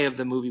why of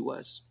the movie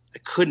was. I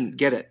couldn't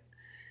get it.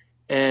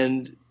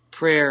 And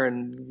prayer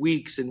and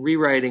weeks and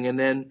rewriting, and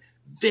then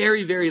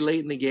very, very late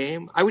in the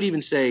game, I would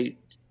even say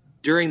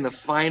during the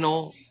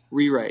final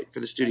rewrite for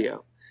the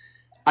studio,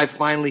 I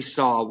finally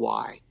saw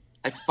why.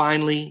 I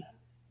finally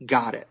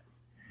got it.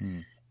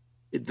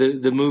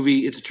 The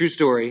movie, it's a true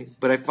story,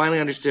 but I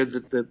finally understood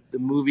that the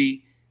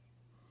movie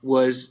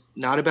was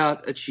not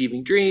about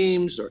achieving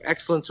dreams or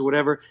excellence or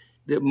whatever.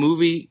 The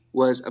movie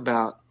was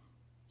about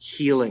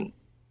healing.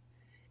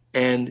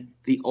 And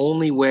the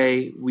only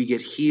way we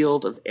get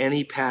healed of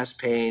any past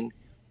pain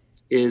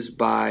is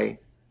by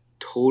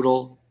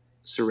total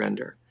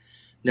surrender.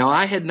 Now,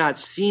 I had not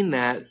seen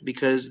that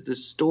because the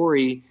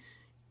story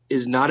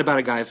is not about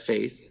a guy of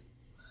faith.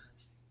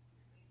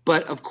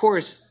 But of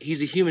course,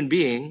 he's a human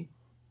being,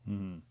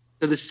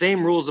 so the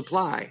same rules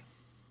apply.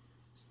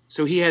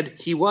 So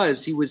he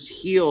was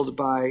healed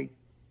by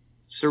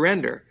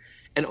surrender,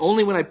 and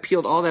only when I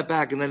peeled all that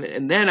back,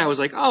 and then I was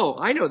like, oh,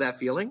 I know that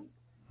feeling.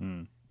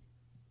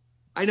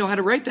 I know how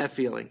to write that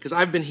feeling because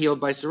I've been healed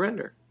by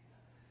surrender.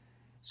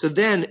 So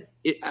then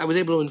I was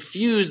able to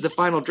infuse the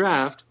final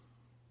draft.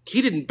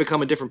 He didn't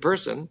become a different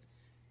person.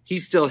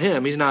 He's still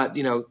him. He's not,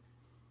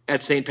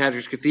 at St.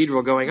 Patrick's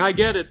Cathedral going, I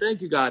get it.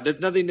 Thank you, God.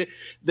 There's nothing,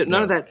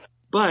 none of that.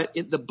 But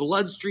the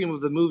bloodstream of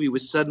the movie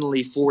was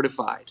suddenly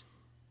fortified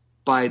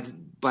by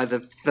the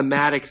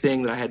thematic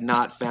thing that I had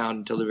not found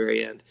until the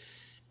very end.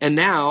 And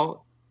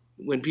now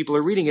when people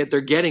are reading it,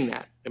 they're getting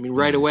that. I mean,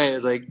 right away,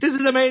 it's like, this is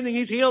amazing.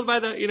 He's healed by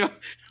the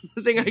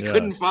thing I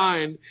couldn't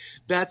find.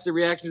 That's the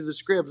reaction to the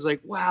script. It's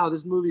like, wow,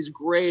 this movie's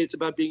great. It's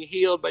about being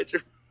healed by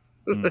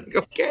like,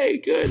 okay,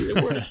 good.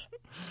 It worked.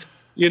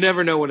 You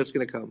never know when it's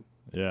going to come.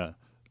 Yeah.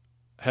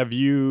 Do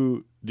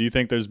you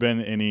think there's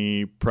been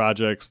any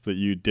projects that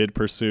you did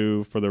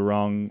pursue for the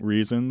wrong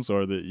reasons,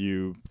 or that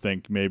you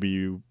think maybe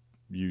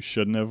you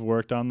shouldn't have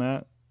worked on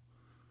that?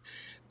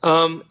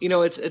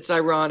 It's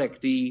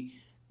ironic. The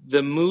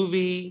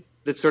movie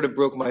that sort of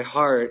broke my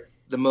heart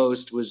the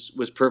most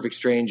was Perfect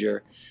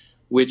Stranger,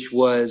 which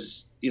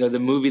was, the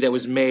movie that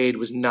was made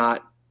was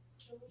not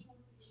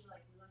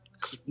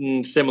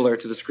similar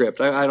to the script.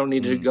 I don't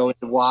need to go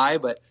into why,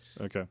 but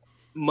okay.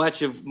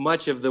 Much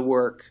of the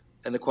work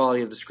and the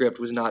quality of the script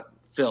was not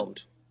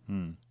filmed.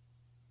 And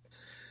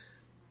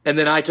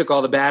then I took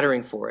all the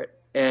battering for it.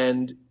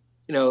 And,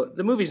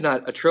 the movie's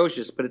not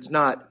atrocious, but it's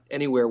not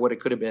anywhere what it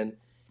could have been.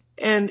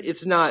 And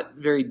it's not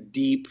very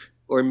deep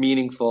or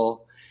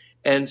meaningful.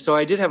 And so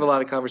I did have a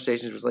lot of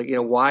conversations with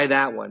why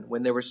that one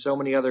when there were so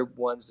many other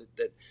ones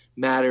that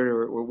mattered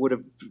or would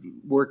have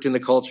worked in the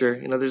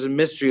culture. There's a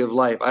mystery of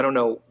life. I don't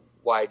know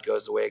why it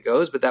goes the way it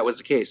goes, but that was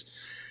the case.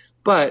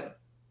 But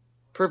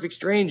Perfect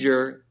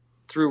Stranger,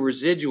 through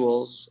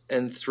residuals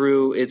and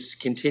through its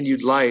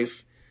continued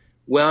life,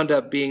 wound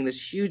up being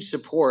this huge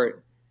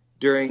support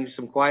during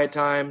some quiet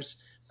times.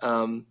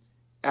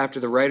 After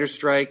the writer's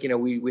strike,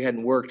 we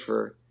hadn't worked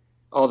for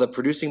all the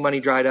producing money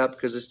dried up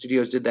because the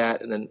studios did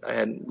that. And then I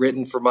hadn't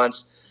written for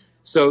months.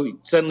 So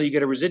suddenly you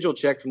get a residual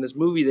check from this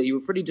movie that you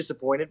were pretty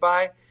disappointed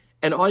by.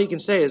 And all you can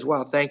say is,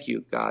 wow, thank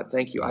you, God.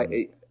 Thank you.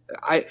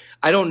 I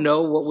don't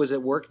know what was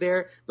at work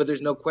there, but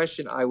there's no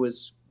question I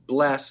was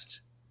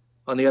blessed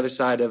on the other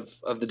side of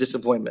the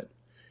disappointment.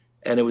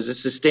 And it was a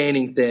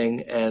sustaining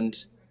thing.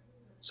 And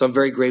so I'm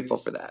very grateful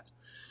for that.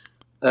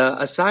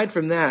 Aside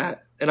from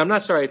that, and I'm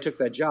not sorry I took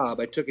that job.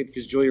 I took it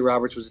because Julia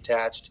Roberts was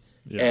attached.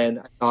 Yeah. And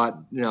I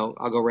thought,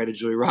 I'll go write a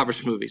Julia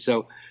Roberts movie.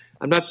 So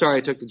I'm not sorry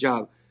I took the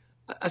job.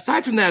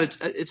 Aside from that,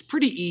 it's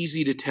pretty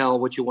easy to tell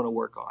what you want to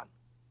work on.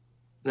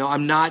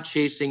 I'm not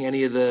chasing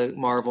any of the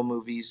Marvel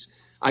movies.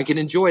 I can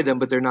enjoy them,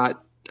 but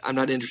I'm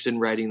not interested in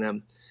writing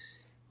them.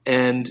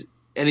 And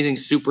anything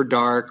super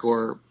dark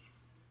or,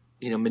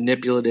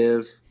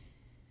 manipulative,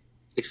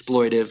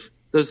 exploitive,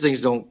 those things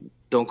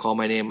don't call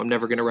my name. I'm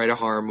never going to write a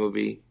horror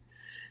movie.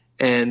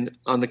 And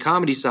on the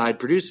comedy side,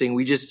 producing,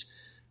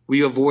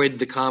 we avoid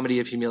the comedy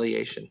of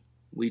humiliation.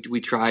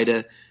 We try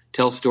to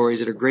tell stories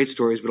that are great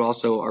stories, but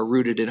also are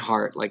rooted in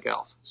heart, like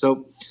Elf.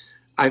 So,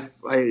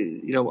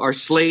 our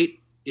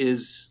slate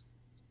is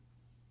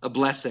a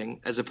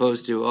blessing as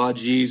opposed to, oh,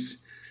 geez,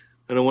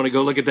 I don't want to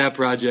go look at that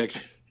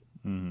project.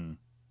 Mm-hmm.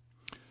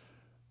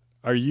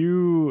 Are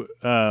you?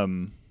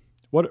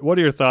 What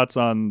are your thoughts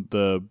on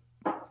the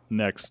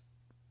next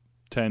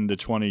 10 to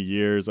 20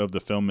 years of the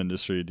film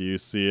industry? Do you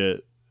see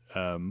it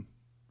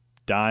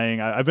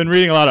dying? I've been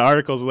reading a lot of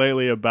articles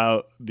lately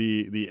about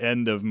the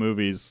end of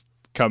movies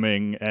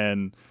coming,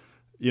 and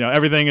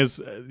everything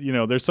is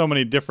there's so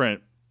many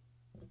different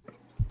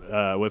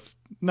with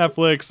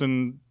Netflix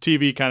and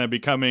TV kind of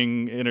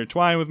becoming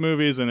intertwined with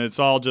movies, and it's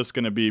all just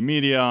going to be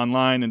media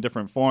online in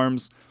different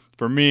forms.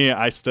 For me,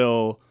 I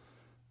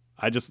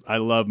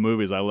love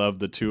movies. I love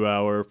the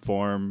 2-hour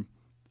form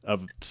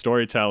of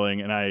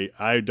storytelling, and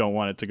I don't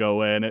want it to go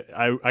away. And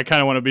I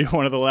kind of want to be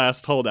one of the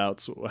last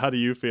holdouts. How do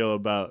you feel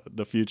about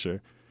the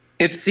future?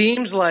 It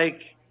seems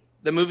like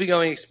the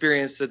movie-going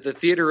experience that the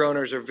theater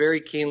owners are very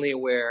keenly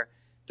aware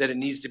that it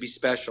needs to be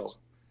special.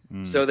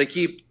 So they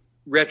keep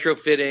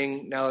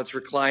retrofitting. Now it's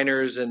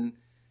recliners and,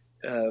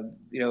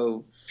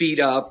 feet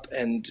up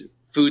and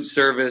food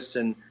service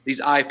and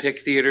these iPick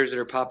theaters that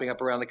are popping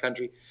up around the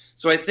country.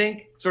 So I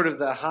think sort of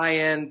the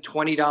high-end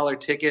 $20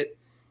 ticket,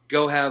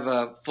 go have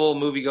a full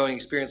movie-going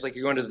experience like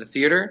you're going to the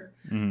theater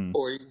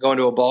or you're going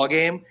to a ball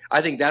game.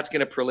 I think that's going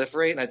to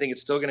proliferate, and I think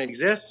it's still going to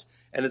exist.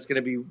 And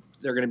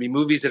there are going to be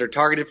movies that are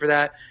targeted for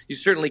that. You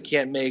certainly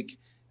can't make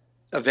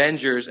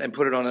Avengers and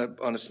put it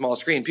on a small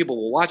screen. People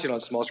will watch it on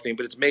a small screen,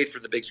 but it's made for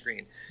the big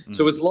screen.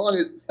 So as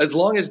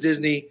long as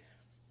Disney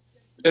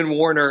and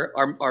Warner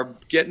are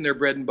getting their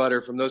bread and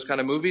butter from those kind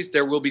of movies,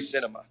 there will be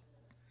cinema.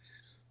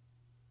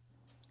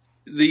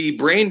 The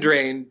brain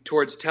drain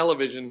towards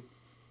television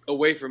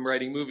away from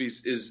writing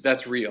movies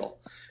that's real.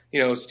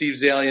 Steve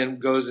Zalian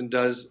goes and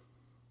does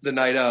The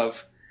Night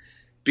Of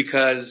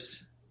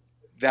because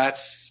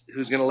that's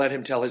who's going to let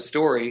him tell his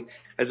story,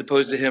 as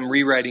opposed to him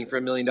rewriting for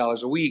 $1 million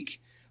a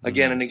week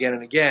again and again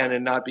and again,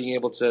 and not being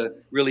able to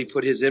really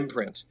put his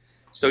imprint.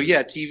 So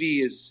yeah,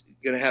 TV is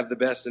going to have the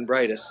best and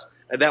brightest,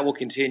 and that will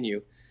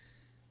continue.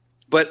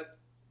 But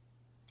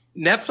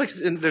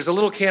Netflix, and there's a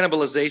little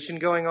cannibalization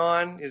going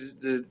on.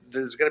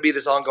 There's going to be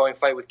this ongoing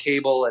fight with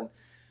cable, and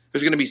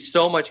there's going to be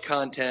so much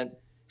content.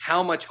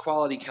 How much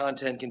quality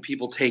content can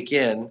people take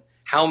in?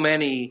 How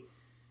many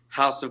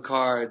House of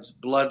Cards,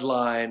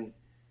 Bloodline,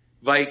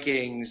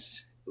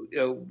 Vikings,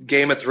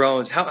 Game of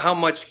Thrones, how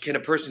much can a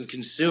person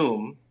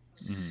consume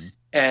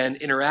and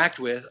interact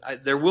with?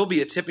 There will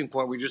be a tipping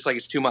point where you're just like,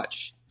 it's too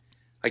much.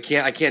 I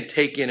can't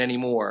take in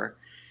anymore.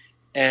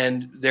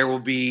 And there will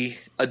be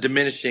a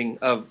diminishing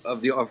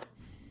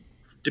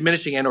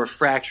diminishing and or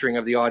fracturing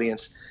of the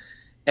audience.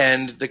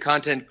 And the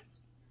content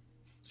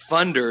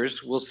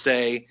funders will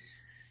say,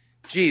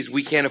 geez,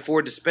 we can't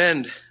afford to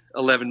spend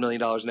 $11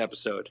 million an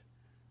episode.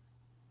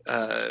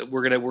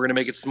 We're gonna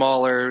make it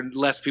smaller.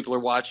 Less people are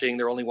watching.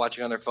 They're only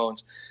watching on their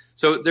phones.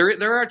 So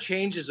there are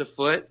changes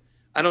afoot.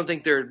 I don't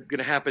think they're going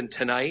to happen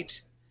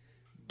tonight,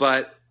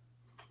 but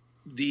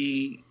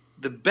the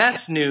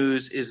best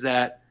news is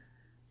that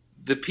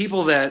the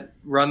people that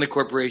run the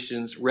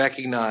corporations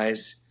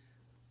recognize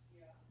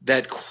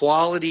that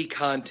quality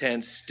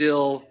content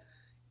still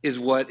is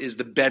what is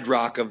the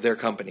bedrock of their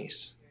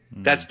companies.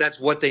 That's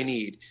what they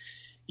need.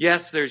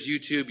 Yes, there's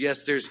YouTube.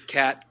 Yes, there's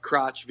cat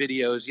crotch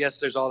videos. Yes,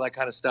 there's all that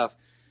kind of stuff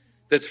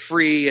that's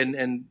free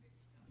and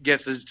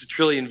gets us to 1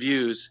 trillion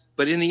views.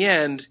 But in the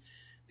end,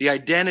 the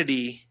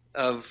identity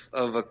of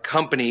a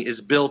company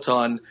is built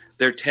on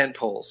their tent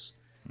poles.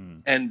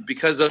 And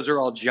because those are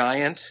all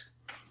giant,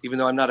 even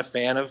though I'm not a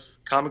fan of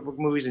comic book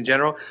movies in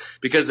general,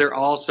 because they're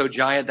all so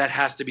giant, that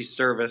has to be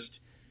serviced.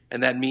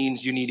 And that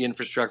means you need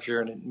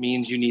infrastructure, and it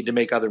means you need to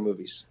make other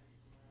movies.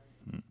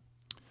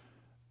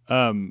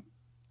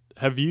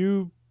 Have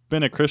you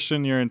been a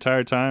Christian your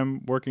entire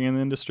time working in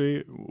the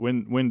industry?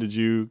 When did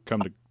you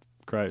come to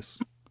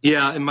Christ?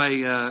 Yeah, in my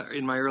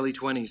early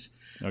 20s.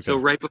 Okay. So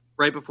right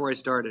before I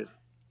started.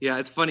 Yeah,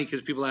 it's funny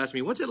because people ask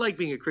me, what's it like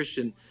being a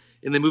Christian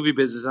in the movie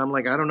business? I'm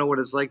like, I don't know what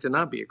it's like to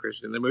not be a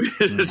Christian in the movie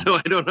business, so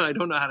I don't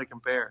know how to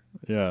compare.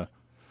 Yeah.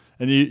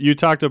 And you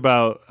talked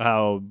about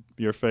how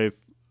your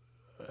faith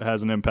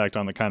has an impact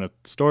on the kind of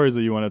stories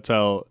that you want to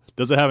tell.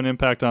 Does it have an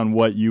impact on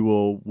what you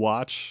will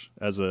watch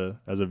as a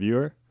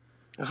viewer?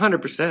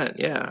 100%.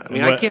 Yeah. I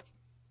mean,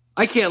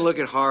 I can't look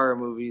at horror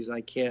movies.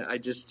 I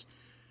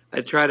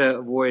try to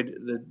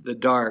avoid the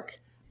dark,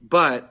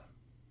 but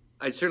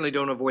I certainly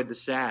don't avoid the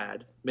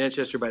sad.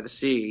 Manchester by the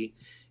Sea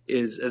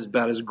is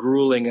about as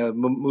grueling a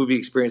movie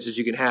experience as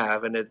you can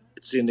have, and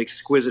it's an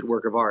exquisite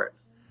work of art.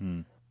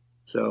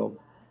 So,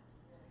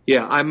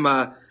 yeah, I'm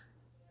not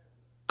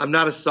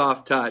a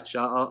soft touch.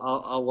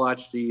 I'll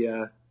watch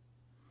the.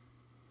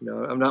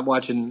 I'm not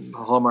watching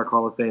Hallmark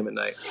Hall of Fame at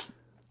night.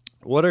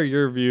 What are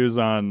your views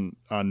on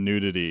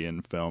nudity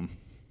in film?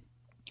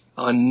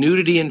 On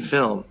nudity in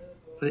film?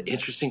 What an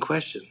interesting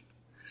question.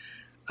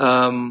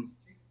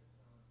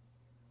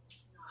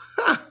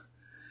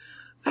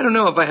 I don't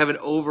know if I have an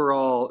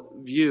overall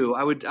view.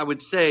 I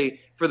would say,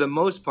 for the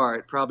most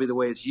part, probably the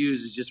way it's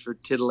used is just for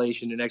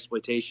titillation and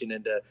exploitation,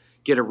 and to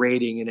get a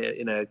rating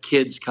in a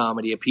kids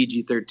comedy, a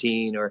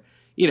PG-13, or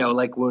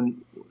like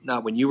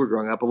not when you were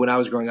growing up, but when I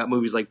was growing up,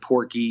 movies like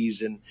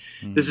Porky's, and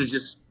this is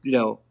just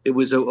it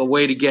was a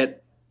way to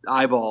get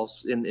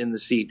eyeballs in the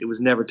seat. It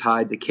was never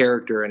tied to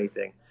character or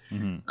anything.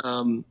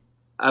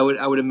 I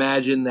would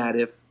imagine that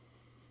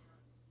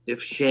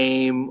if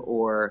shame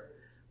or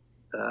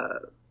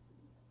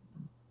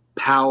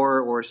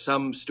power or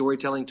some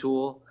storytelling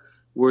tool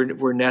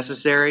were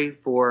necessary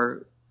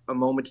for a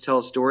moment to tell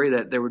a story,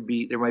 that there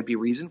might be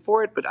reason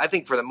for it. But I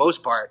think for the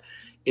most part,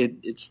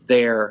 it's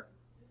there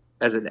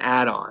as an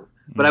add-on.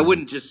 But I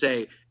wouldn't just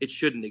say it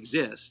shouldn't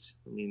exist.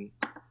 I mean,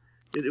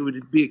 it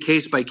would be a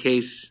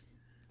case-by-case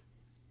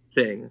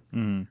thing.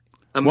 I'm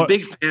a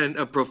big fan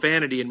of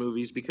profanity in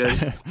movies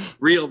because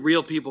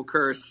real people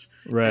curse.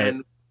 Right.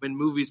 And when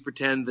movies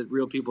pretend that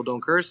real people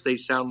don't curse, they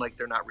sound like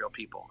they're not real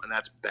people, and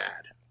that's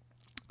bad.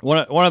 One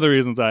of the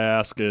reasons I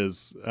ask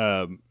is you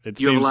have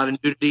a lot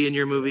of nudity in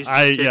your movies.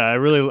 I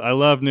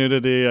love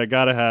nudity. I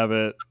gotta have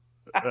it.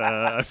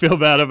 I feel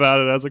bad about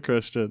it as a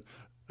Christian,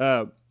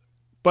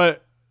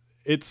 but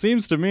it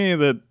seems to me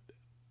that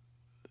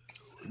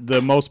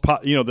the most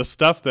the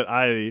stuff that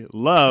I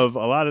love,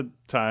 a lot of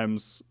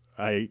times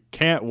I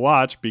can't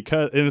watch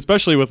because, and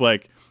especially with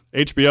like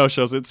HBO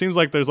shows, it seems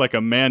like there's like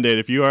a mandate.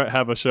 If you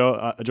have a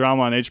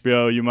drama on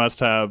HBO, you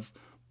must have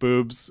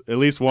boobs at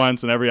least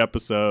once in every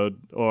episode,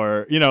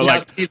 or see,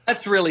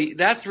 that's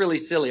really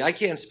silly. I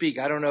can't speak.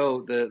 I don't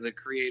know the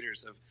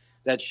creators of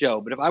that show,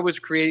 but if I was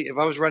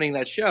running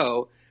that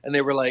show and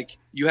they were like,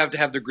 you have to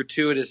have the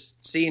gratuitous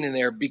scene in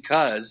there,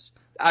 because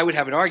I would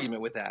have an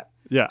argument with that.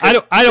 Yeah, I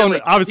don't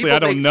obviously I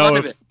don't know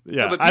if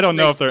I don't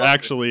know if they're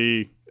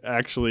actually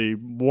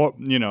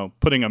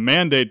putting a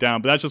mandate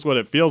down, but that's just what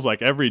it feels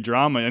like every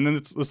drama. And then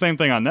it's the same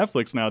thing on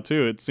Netflix now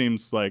too. It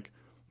seems like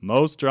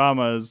most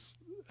dramas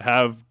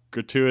have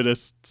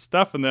gratuitous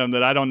stuff in them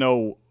that I don't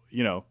know,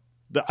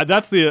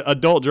 that's the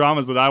adult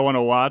dramas that I want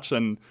to watch.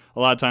 And a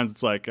lot of times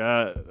it's like,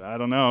 I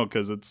don't know.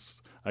 Cause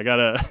I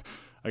gotta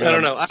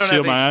don't know. I don't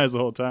shield have my eyes the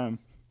whole time.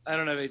 I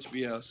don't have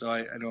HBO, so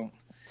I don't,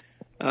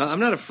 I'm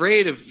not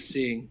afraid of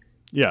seeing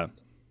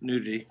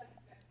nudity.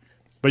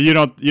 But you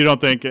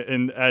don't think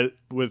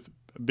with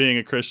being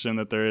a Christian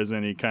that there is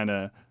any kind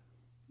of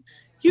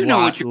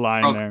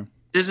line there?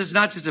 This is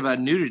not just about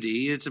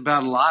nudity; it's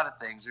about a lot of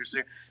things.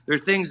 There are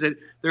things there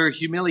are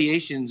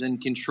humiliations and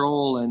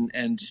control and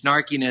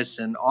snarkiness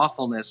and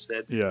awfulness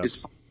that is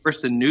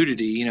worse than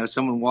nudity.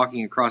 Someone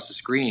walking across the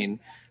screen.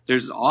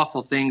 There's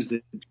awful things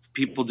that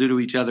people do to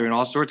each other in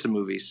all sorts of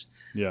movies.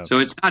 Yeah. So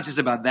it's not just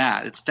about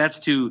that. That's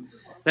too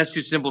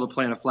simple to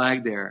plant a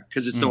flag there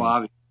because it's so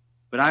obvious.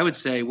 But I would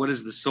say, what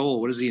is the soul?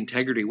 What is the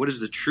integrity? What is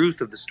the truth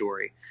of the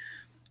story?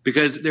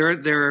 Because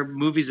there are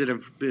movies that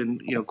have been,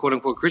 quote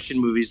unquote Christian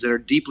movies that are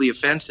deeply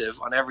offensive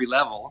on every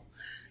level,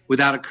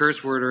 without a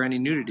curse word or any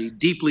nudity.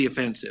 Deeply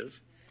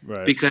offensive,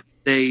 right? Because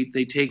they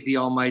take the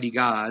Almighty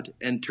God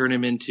and turn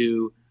him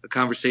into a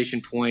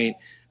conversation point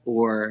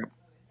or,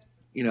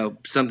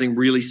 something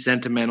really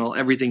sentimental.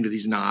 Everything that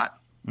he's not.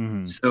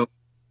 Mm-hmm. So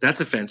that's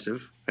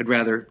offensive. I'd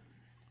rather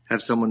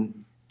have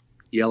someone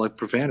yell at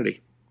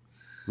profanity.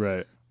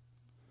 Right.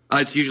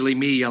 It's usually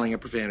me yelling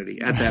at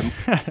profanity at them.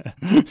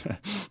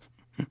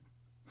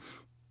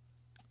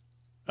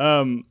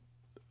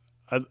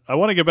 I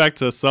want to get back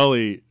to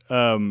Sully.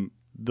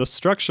 The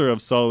structure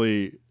of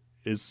Sully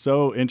is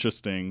so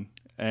interesting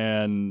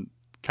and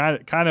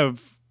kind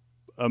of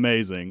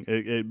amazing.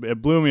 It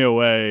blew me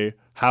away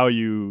how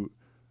you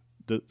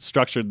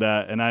structured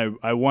that, and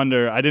I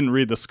wonder. I didn't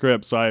read the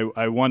script, so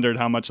I wondered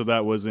how much of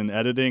that was in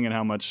editing and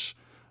how much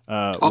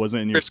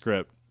wasn't in your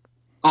script.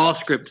 All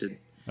scripted.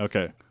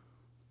 Okay.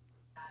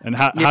 And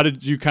how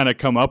did you kind of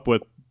come up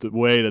with the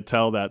way to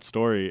tell that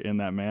story in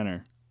that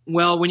manner?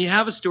 Well, when you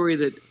have a story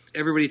that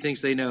everybody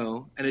thinks they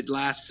know and it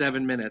lasts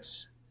 7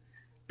 minutes,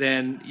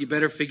 then you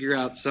better figure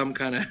out some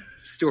kind of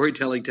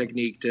storytelling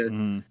technique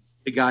to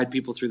guide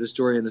people through the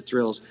story and the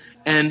thrills.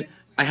 And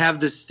I have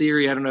this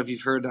theory. I don't know if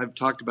you've heard. I've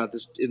talked about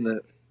this in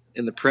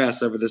the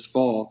press over this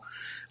fall.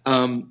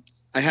 I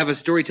have a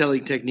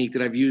storytelling technique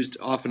that I've used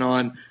off and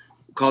on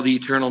called the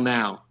eternal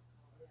now.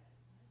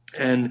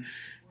 And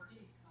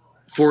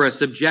for a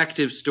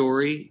subjective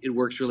story, it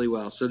works really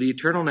well. So the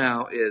eternal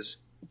now is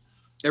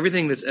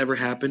everything that's ever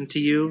happened to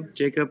you,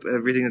 Jacob,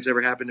 everything that's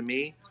ever happened to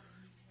me,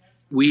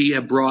 we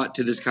have brought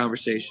to this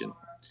conversation.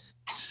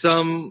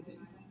 Some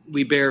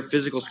we bear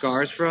physical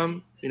scars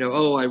from,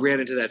 I ran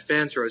into that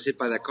fence or I was hit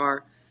by that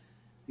car.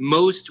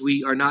 Most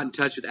we are not in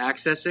touch with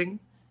accessing,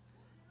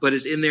 but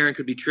is in there and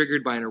could be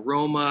triggered by an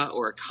aroma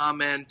or a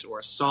comment or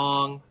a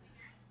song.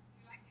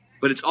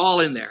 But it's all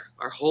in there,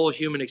 our whole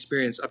human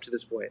experience up to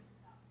this point.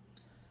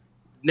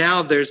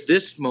 Now there's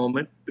this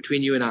moment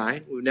between you and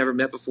I. We've never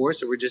met before,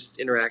 so we're just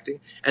interacting.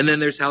 And then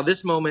there's how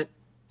this moment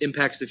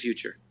impacts the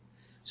future.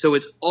 So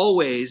it's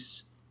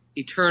always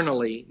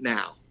eternally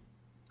now.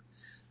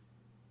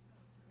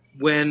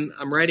 When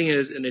I'm writing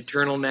an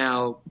eternal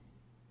now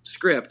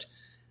script,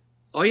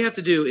 all you have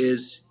to do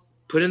is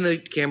put in the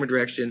camera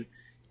direction,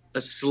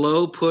 a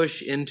slow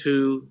push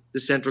into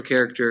the central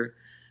character.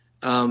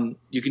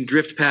 You can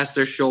drift past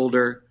their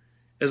shoulder.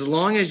 As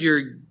long as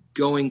you're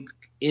going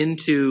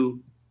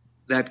into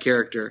that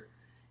character,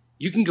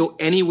 you can go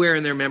anywhere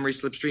in their memory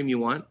slipstream you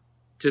want,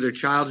 to their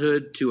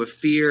childhood, to a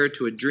fear,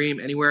 to a dream,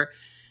 anywhere,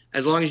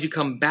 as long as you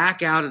come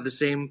back out at the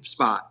same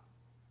spot.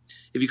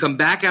 If you come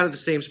back out of the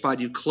same spot,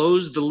 you've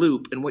closed the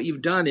loop, and what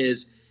you've done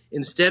is,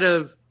 instead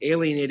of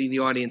alienating the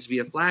audience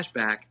via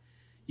flashback,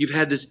 you've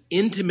had this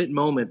intimate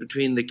moment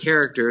between the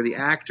character, the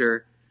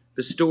actor,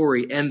 the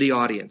story, and the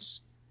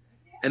audience.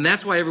 And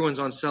that's why everyone's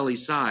on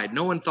Sully's side.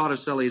 No one thought of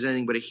Sully as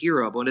anything but a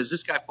hero. But as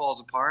this guy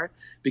falls apart,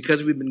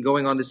 because we've been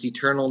going on this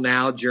eternal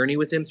now journey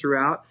with him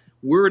throughout,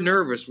 we're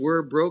nervous,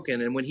 we're broken.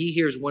 And when he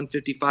hears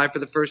 155 for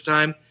the first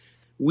time,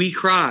 we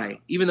cry,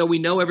 even though we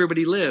know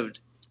everybody lived,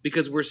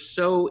 because we're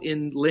so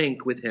in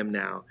link with him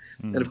now.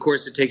 And of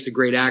course, it takes a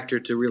great actor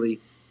to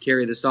really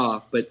carry this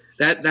off. But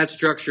that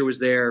structure was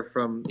there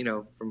from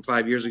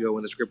 5 years ago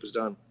when the script was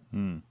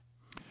done.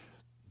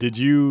 Did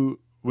you,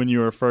 when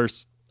you were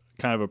first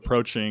kind of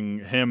approaching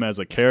him as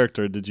a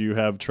character, did you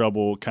have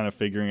trouble kind of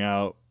figuring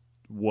out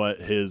what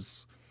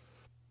his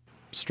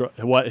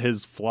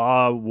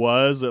flaw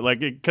was? Like,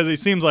 because he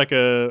seems like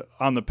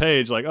on the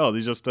page, like, oh,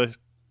 he's just a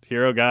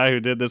hero guy who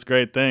did this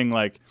great thing.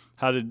 Like,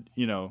 how did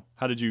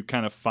you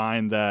kind of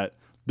find that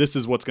this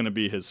is what's going to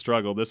be his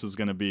struggle? This is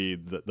going to be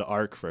the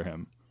arc for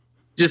him.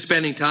 Just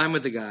spending time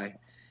with the guy.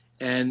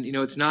 And,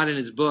 it's not in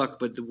his book,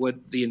 but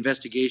what the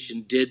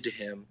investigation did to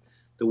him,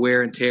 the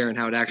wear and tear and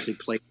how it actually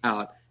played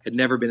out, had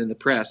never been in the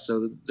press.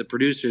 So the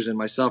producers and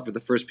myself were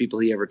the first people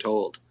he ever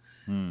told.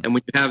 And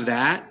when you have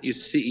that, you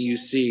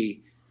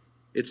see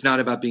it's not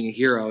about being a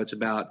hero. It's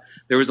about,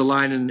 there was a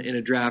line in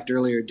a draft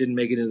earlier, it didn't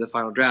make it into the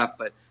final draft,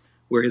 but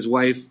where his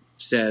wife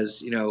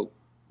says,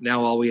 now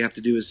all we have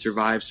to do is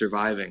survive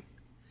surviving.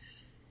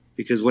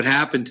 Because what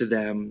happened to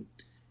them,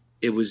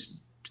 it was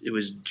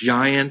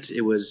giant.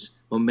 It was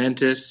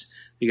momentous.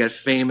 They got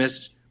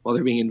famous while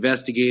they're being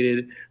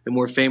investigated. The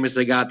more famous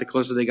they got, the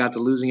closer they got to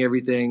losing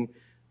everything.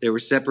 They were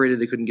separated.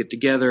 They couldn't get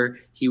together.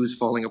 He was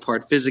falling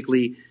apart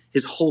physically.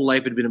 His whole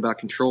life had been about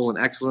control and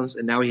excellence,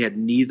 and now he had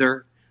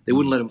neither. They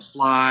wouldn't let him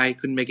fly,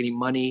 couldn't make any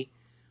money.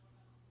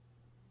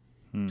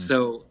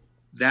 So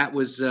that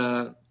was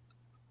a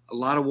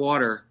lot of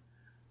water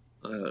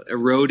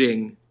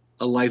eroding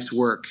a life's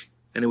work,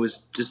 and it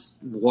was just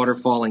water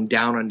falling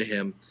down onto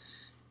him.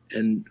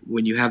 And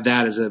when you have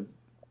that as a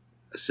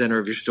center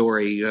of your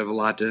story, you have a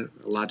lot to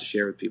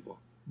share with people.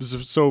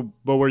 So,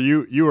 but were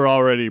you were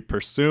already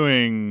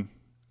pursuing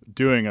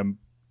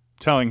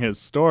telling his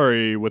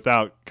story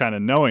without kind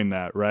of knowing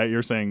that, right?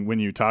 You're saying when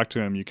you talked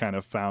to him, you kind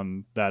of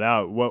found that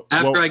out.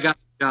 After I got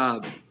the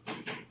job.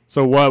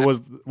 So what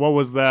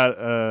was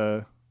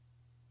that?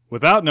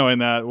 Without knowing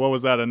that, what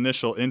was that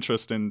initial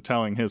interest in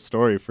telling his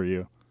story for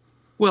you?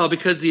 Well,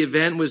 because the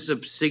event was a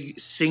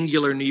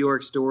singular New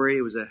York story.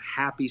 It was a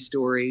happy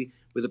story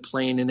with a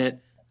plane in it.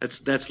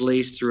 That's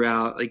laced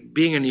throughout. Like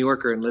being a New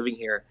Yorker and living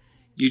here,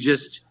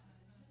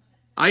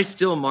 I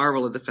still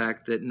marvel at the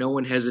fact that no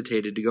one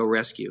hesitated to go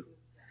rescue.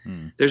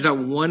 There's not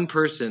one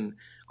person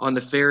on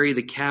the ferry,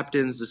 the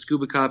captains, the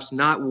scuba cops,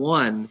 not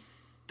one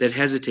that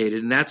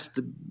hesitated. And that's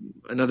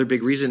another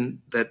big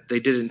reason that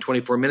they did it in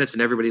 24 minutes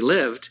and everybody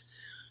lived.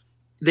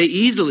 They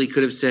easily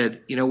could have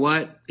said, you know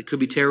what, it could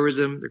be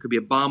terrorism. There could be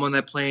a bomb on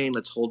that plane.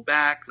 Let's hold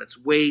back. Let's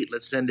wait.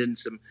 Let's send in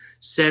some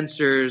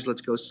sensors.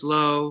 Let's go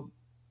slow.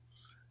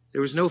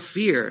 There was no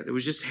fear. It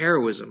was just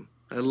heroism.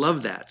 I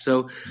love that.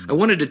 So I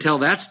wanted to tell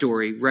that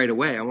story right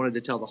away. I wanted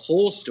to tell the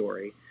whole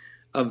story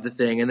of the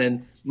thing. And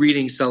then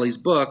reading Sully's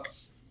book,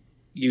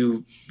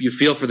 you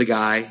feel for the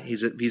guy.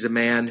 He's a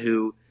man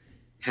who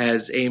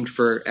has aimed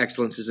for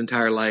excellence his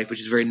entire life, which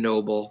is very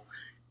noble.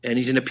 And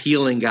he's an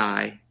appealing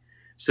guy.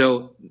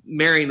 So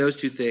marrying those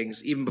two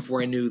things, even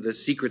before I knew the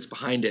secrets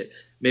behind it,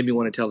 made me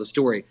want to tell the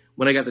story.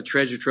 When I got the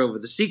treasure trove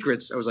of the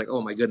secrets, I was like,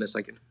 oh my goodness,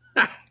 I can.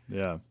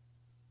 Yeah.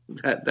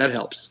 That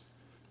helps.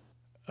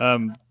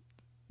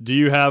 Do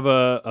you have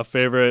a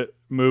favorite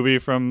movie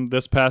from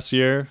this past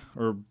year,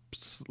 or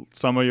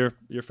some of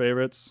your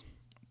favorites?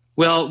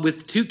 Well,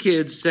 with two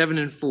kids, 7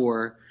 and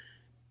 4,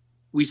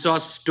 we saw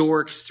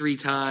Storks 3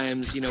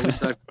 times. We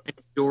saw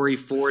Dory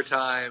 4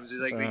 times.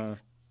 It was like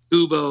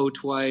Kubo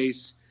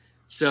twice.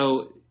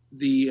 So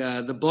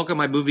the bulk of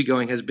my movie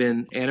going has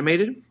been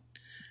animated.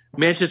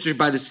 Manchester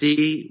by the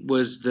Sea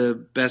was the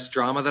best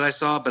drama that I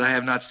saw, but I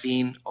have not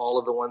seen all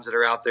of the ones that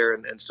are out there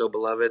and so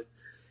beloved.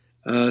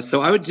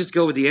 So I would just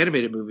go with the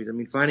animated movies. I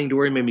mean, Finding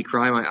Dory made me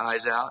cry my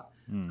eyes out.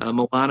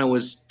 Moana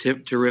was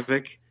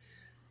terrific.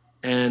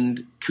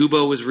 And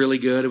Kubo was really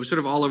good. It was sort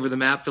of all over the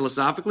map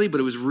philosophically,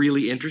 but it was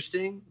really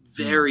interesting,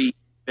 very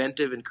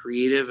inventive and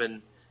creative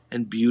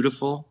and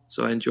beautiful.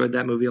 So I enjoyed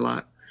that movie a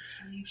lot.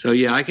 So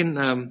yeah, I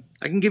can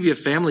give you a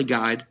family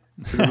guide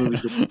for the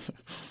movies,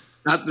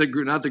 not the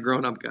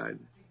grown-up guide.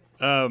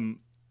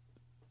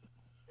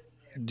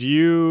 Do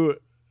you,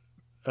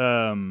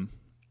 being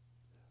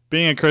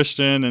a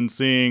Christian and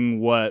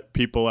seeing what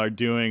people are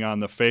doing on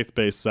the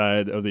faith-based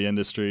side of the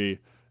industry,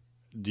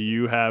 do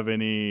you have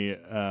any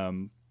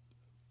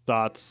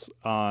thoughts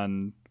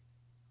on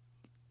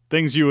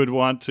things you would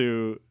want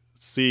to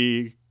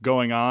see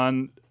going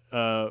on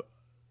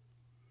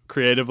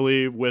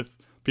creatively with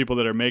people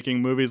that are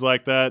making movies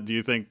like that? Do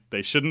you think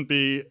they shouldn't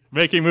be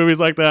making movies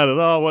like that at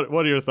all? What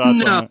are your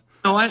thoughts on that?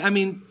 No, I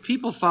mean,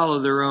 people follow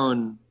their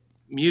own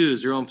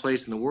muse, their own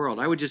place in the world.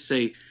 I would just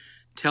say,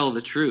 tell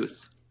the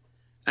truth.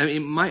 I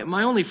mean,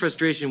 my only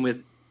frustration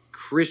with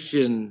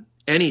Christian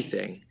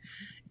anything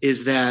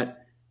is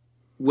that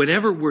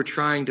whenever we're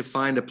trying to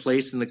find a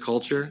place in the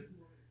culture,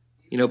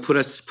 put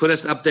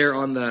us up there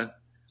on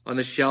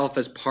the shelf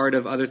as part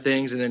of other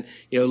things, and then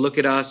look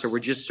at us, or we're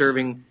just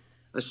serving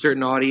a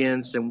certain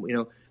audience, and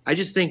I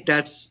just think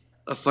that's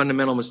a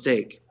fundamental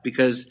mistake,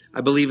 because I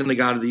believe in the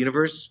God of the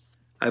universe.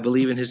 I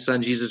believe in his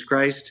son Jesus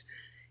Christ.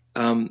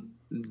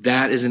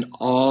 That is an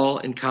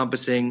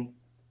all-encompassing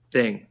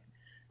thing.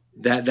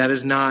 That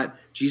is not,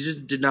 Jesus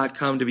did not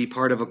come to be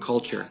part of a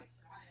culture.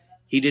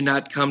 He did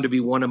not come to be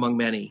one among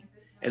many.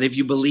 And if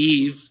you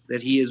believe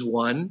that he is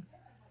one,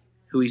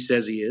 who he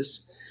says he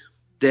is,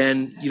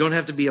 then you don't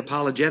have to be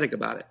apologetic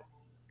about it.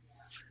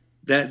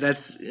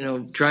 That's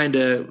trying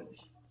to.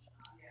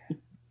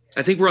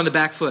 I think we're on the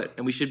back foot,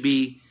 and we should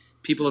be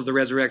people of the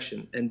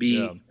resurrection and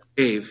be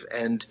brave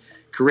and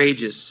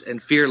courageous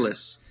and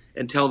fearless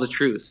and tell the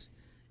truth.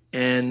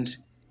 And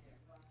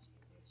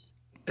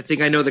I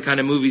think I know the kind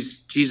of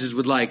movies Jesus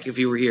would like if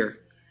he were here.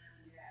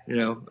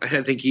 I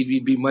think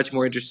he'd be much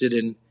more interested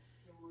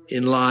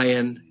in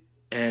Lion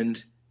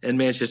and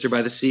Manchester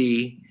by the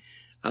Sea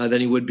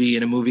than he would be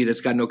in a movie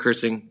that's got no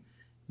cursing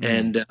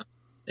and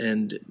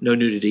no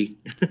nudity.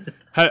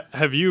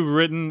 Have you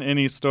written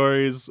any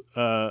stories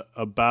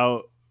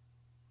about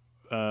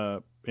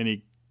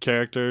any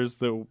characters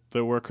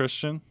that were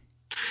Christian?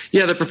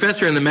 Yeah, the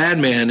professor and the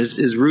madman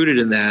is rooted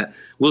in that.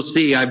 We'll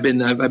see. I've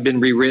been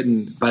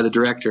rewritten by the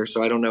director,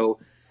 so I don't know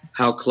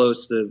how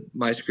close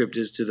my script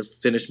is to the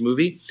finished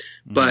movie.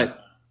 Mm-hmm.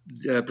 But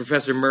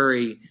Professor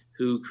Murray,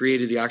 who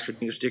created the Oxford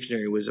English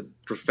Dictionary, was a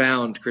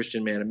profound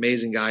Christian man,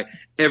 amazing guy.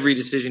 Every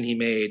decision he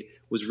made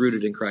was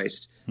rooted in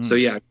Christ. Mm. So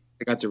yeah,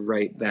 I got to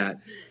write that.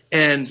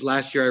 And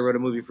last year I wrote a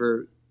movie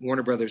for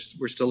Warner Brothers.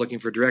 We're still looking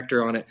for a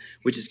director on it,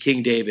 which is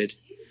King David.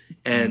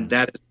 And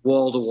that is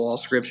wall-to-wall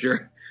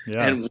scripture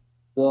and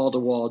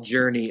wall-to-wall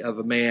journey of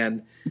a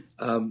man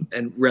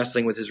and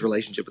wrestling with his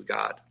relationship with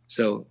God.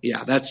 So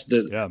yeah, those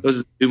are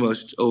the two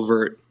most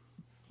overt.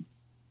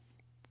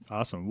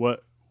 Awesome.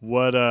 What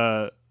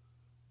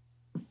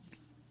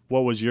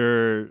was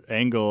your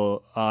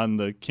angle on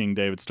the King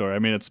David story? I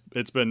mean,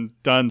 it's been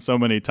done so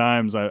many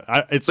times.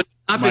 It's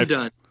not been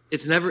done.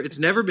 It's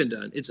never been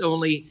done. It's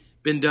only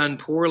been done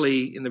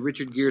poorly in the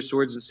Richard Gere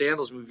Swords and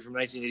Sandals movie from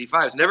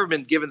 1985. It's never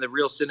been given the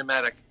real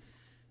cinematic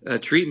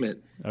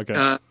treatment.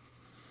 Okay.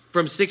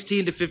 From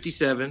 16 to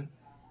 57,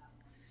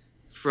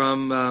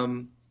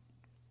 from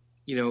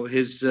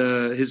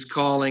his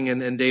calling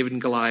and David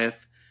and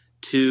Goliath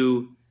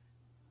to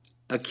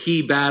a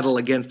key battle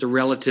against the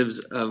relatives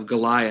of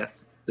Goliath,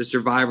 the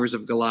survivors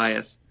of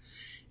Goliath.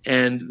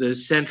 And the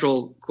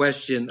central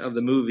question of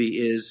the movie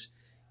is,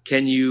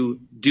 can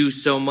you do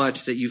so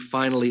much that you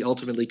finally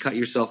ultimately cut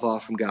yourself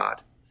off from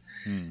God?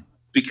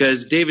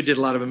 Because David did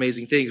a lot of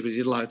amazing things, but he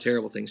did a lot of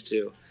terrible things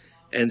too.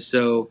 And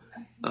so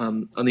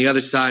on the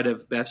other side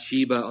of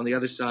Bathsheba, on the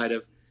other side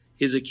of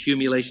his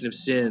accumulation of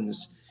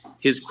sins,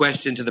 his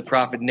question to the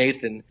prophet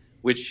Nathan,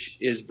 which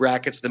is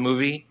brackets the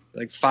movie,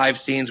 like 5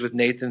 scenes with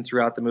Nathan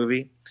throughout the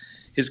movie.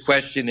 His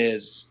question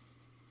is,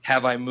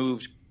 have I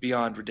moved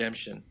beyond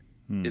redemption?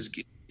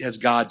 Has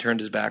God turned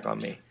his back on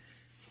me?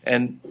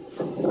 And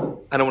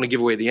I don't want to give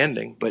away the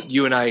ending, but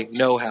you and I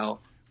know how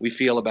we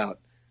feel about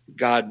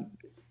God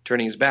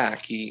turning his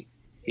back. He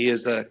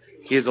is a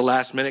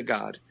last minute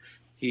God.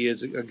 He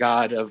is a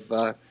God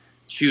of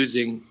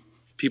choosing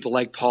people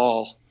like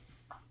Paul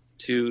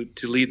to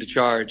lead the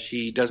charge.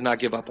 He does not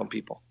give up on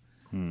people.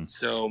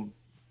 So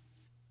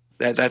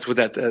that's what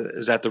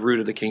is at the root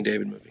of the King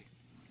David movie.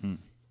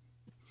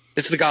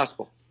 It's the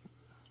gospel.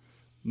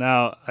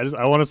 Now,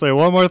 I want to say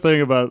one more thing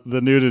about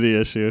the nudity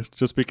issue,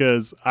 just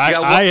because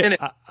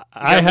I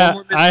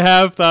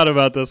have thought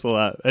about this a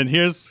lot, and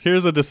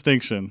here's a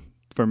distinction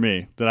for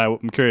me that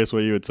I'm curious what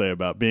you would say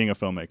about being a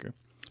filmmaker.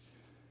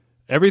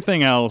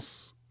 Everything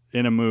else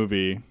in a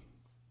movie,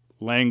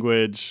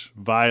 language,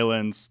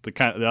 violence, the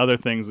other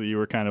things that you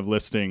were kind of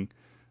listing,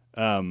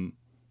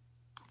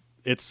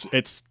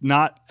 it's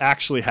not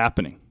actually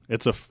happening.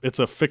 It's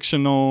a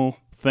fictional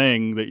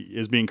thing that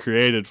is being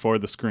created for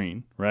the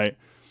screen, right?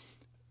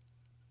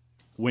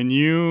 When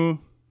you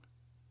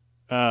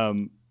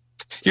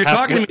you're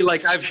talking to me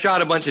like I've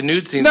shot a bunch of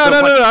nude scenes. No.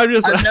 I've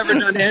never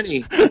done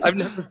any.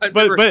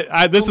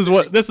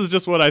 This is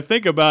just what I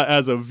think about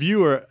as a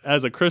viewer,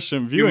 as a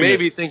Christian viewer. You may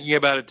be thinking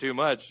about it too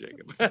much,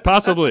 Jacob.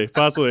 Possibly.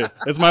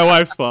 It's my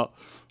wife's fault.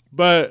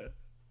 But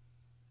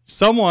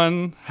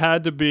someone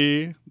had to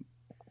be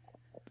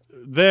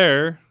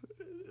there,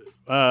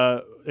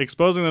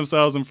 exposing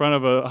themselves in front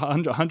of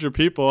 100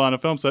 people on a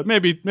film set,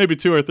 maybe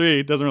 2 or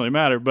 3, doesn't really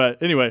matter.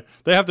 But anyway,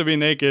 they have to be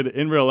naked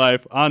in real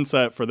life on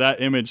set for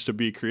that image to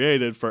be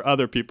created for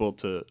other people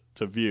to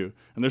view.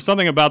 And there's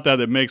something about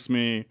that makes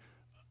me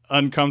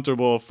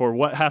uncomfortable for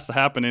what has to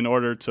happen in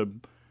order to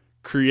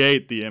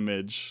create the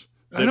image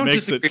that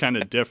makes it kind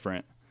of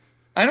different.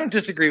 I don't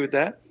disagree with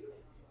that.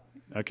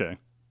 Okay.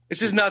 It's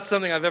just not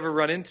something I've ever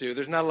run into.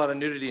 There's not a lot of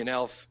nudity in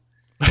Elf.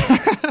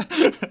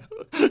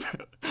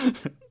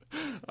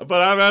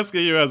 But I'm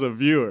asking you as a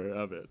viewer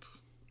of it.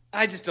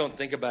 I just don't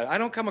think about it. I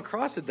don't come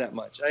across it that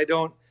much. I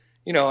don't,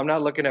 I'm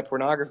not looking at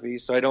pornography,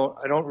 so I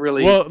don't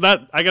really. Well,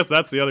 I guess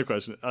that's the other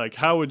question. Like,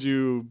 how would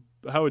you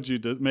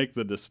make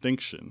the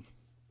distinction?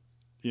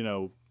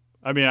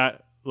 I mean,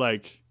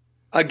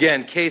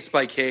 again, case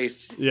by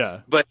case.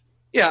 Yeah. But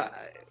yeah.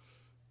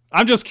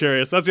 I'm just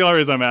curious. That's the only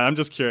reason I'm at. I'm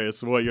just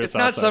curious what your thoughts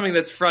are. It's not something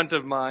that's front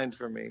of mind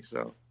for me.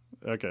 So.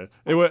 Okay.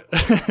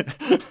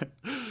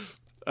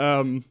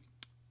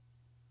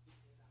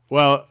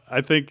 Well,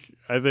 I think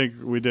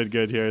we did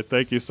good here.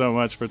 Thank you so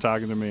much for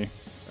talking to me.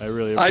 I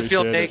really appreciate it. I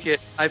feel naked.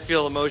 I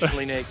feel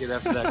emotionally naked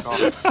after that call.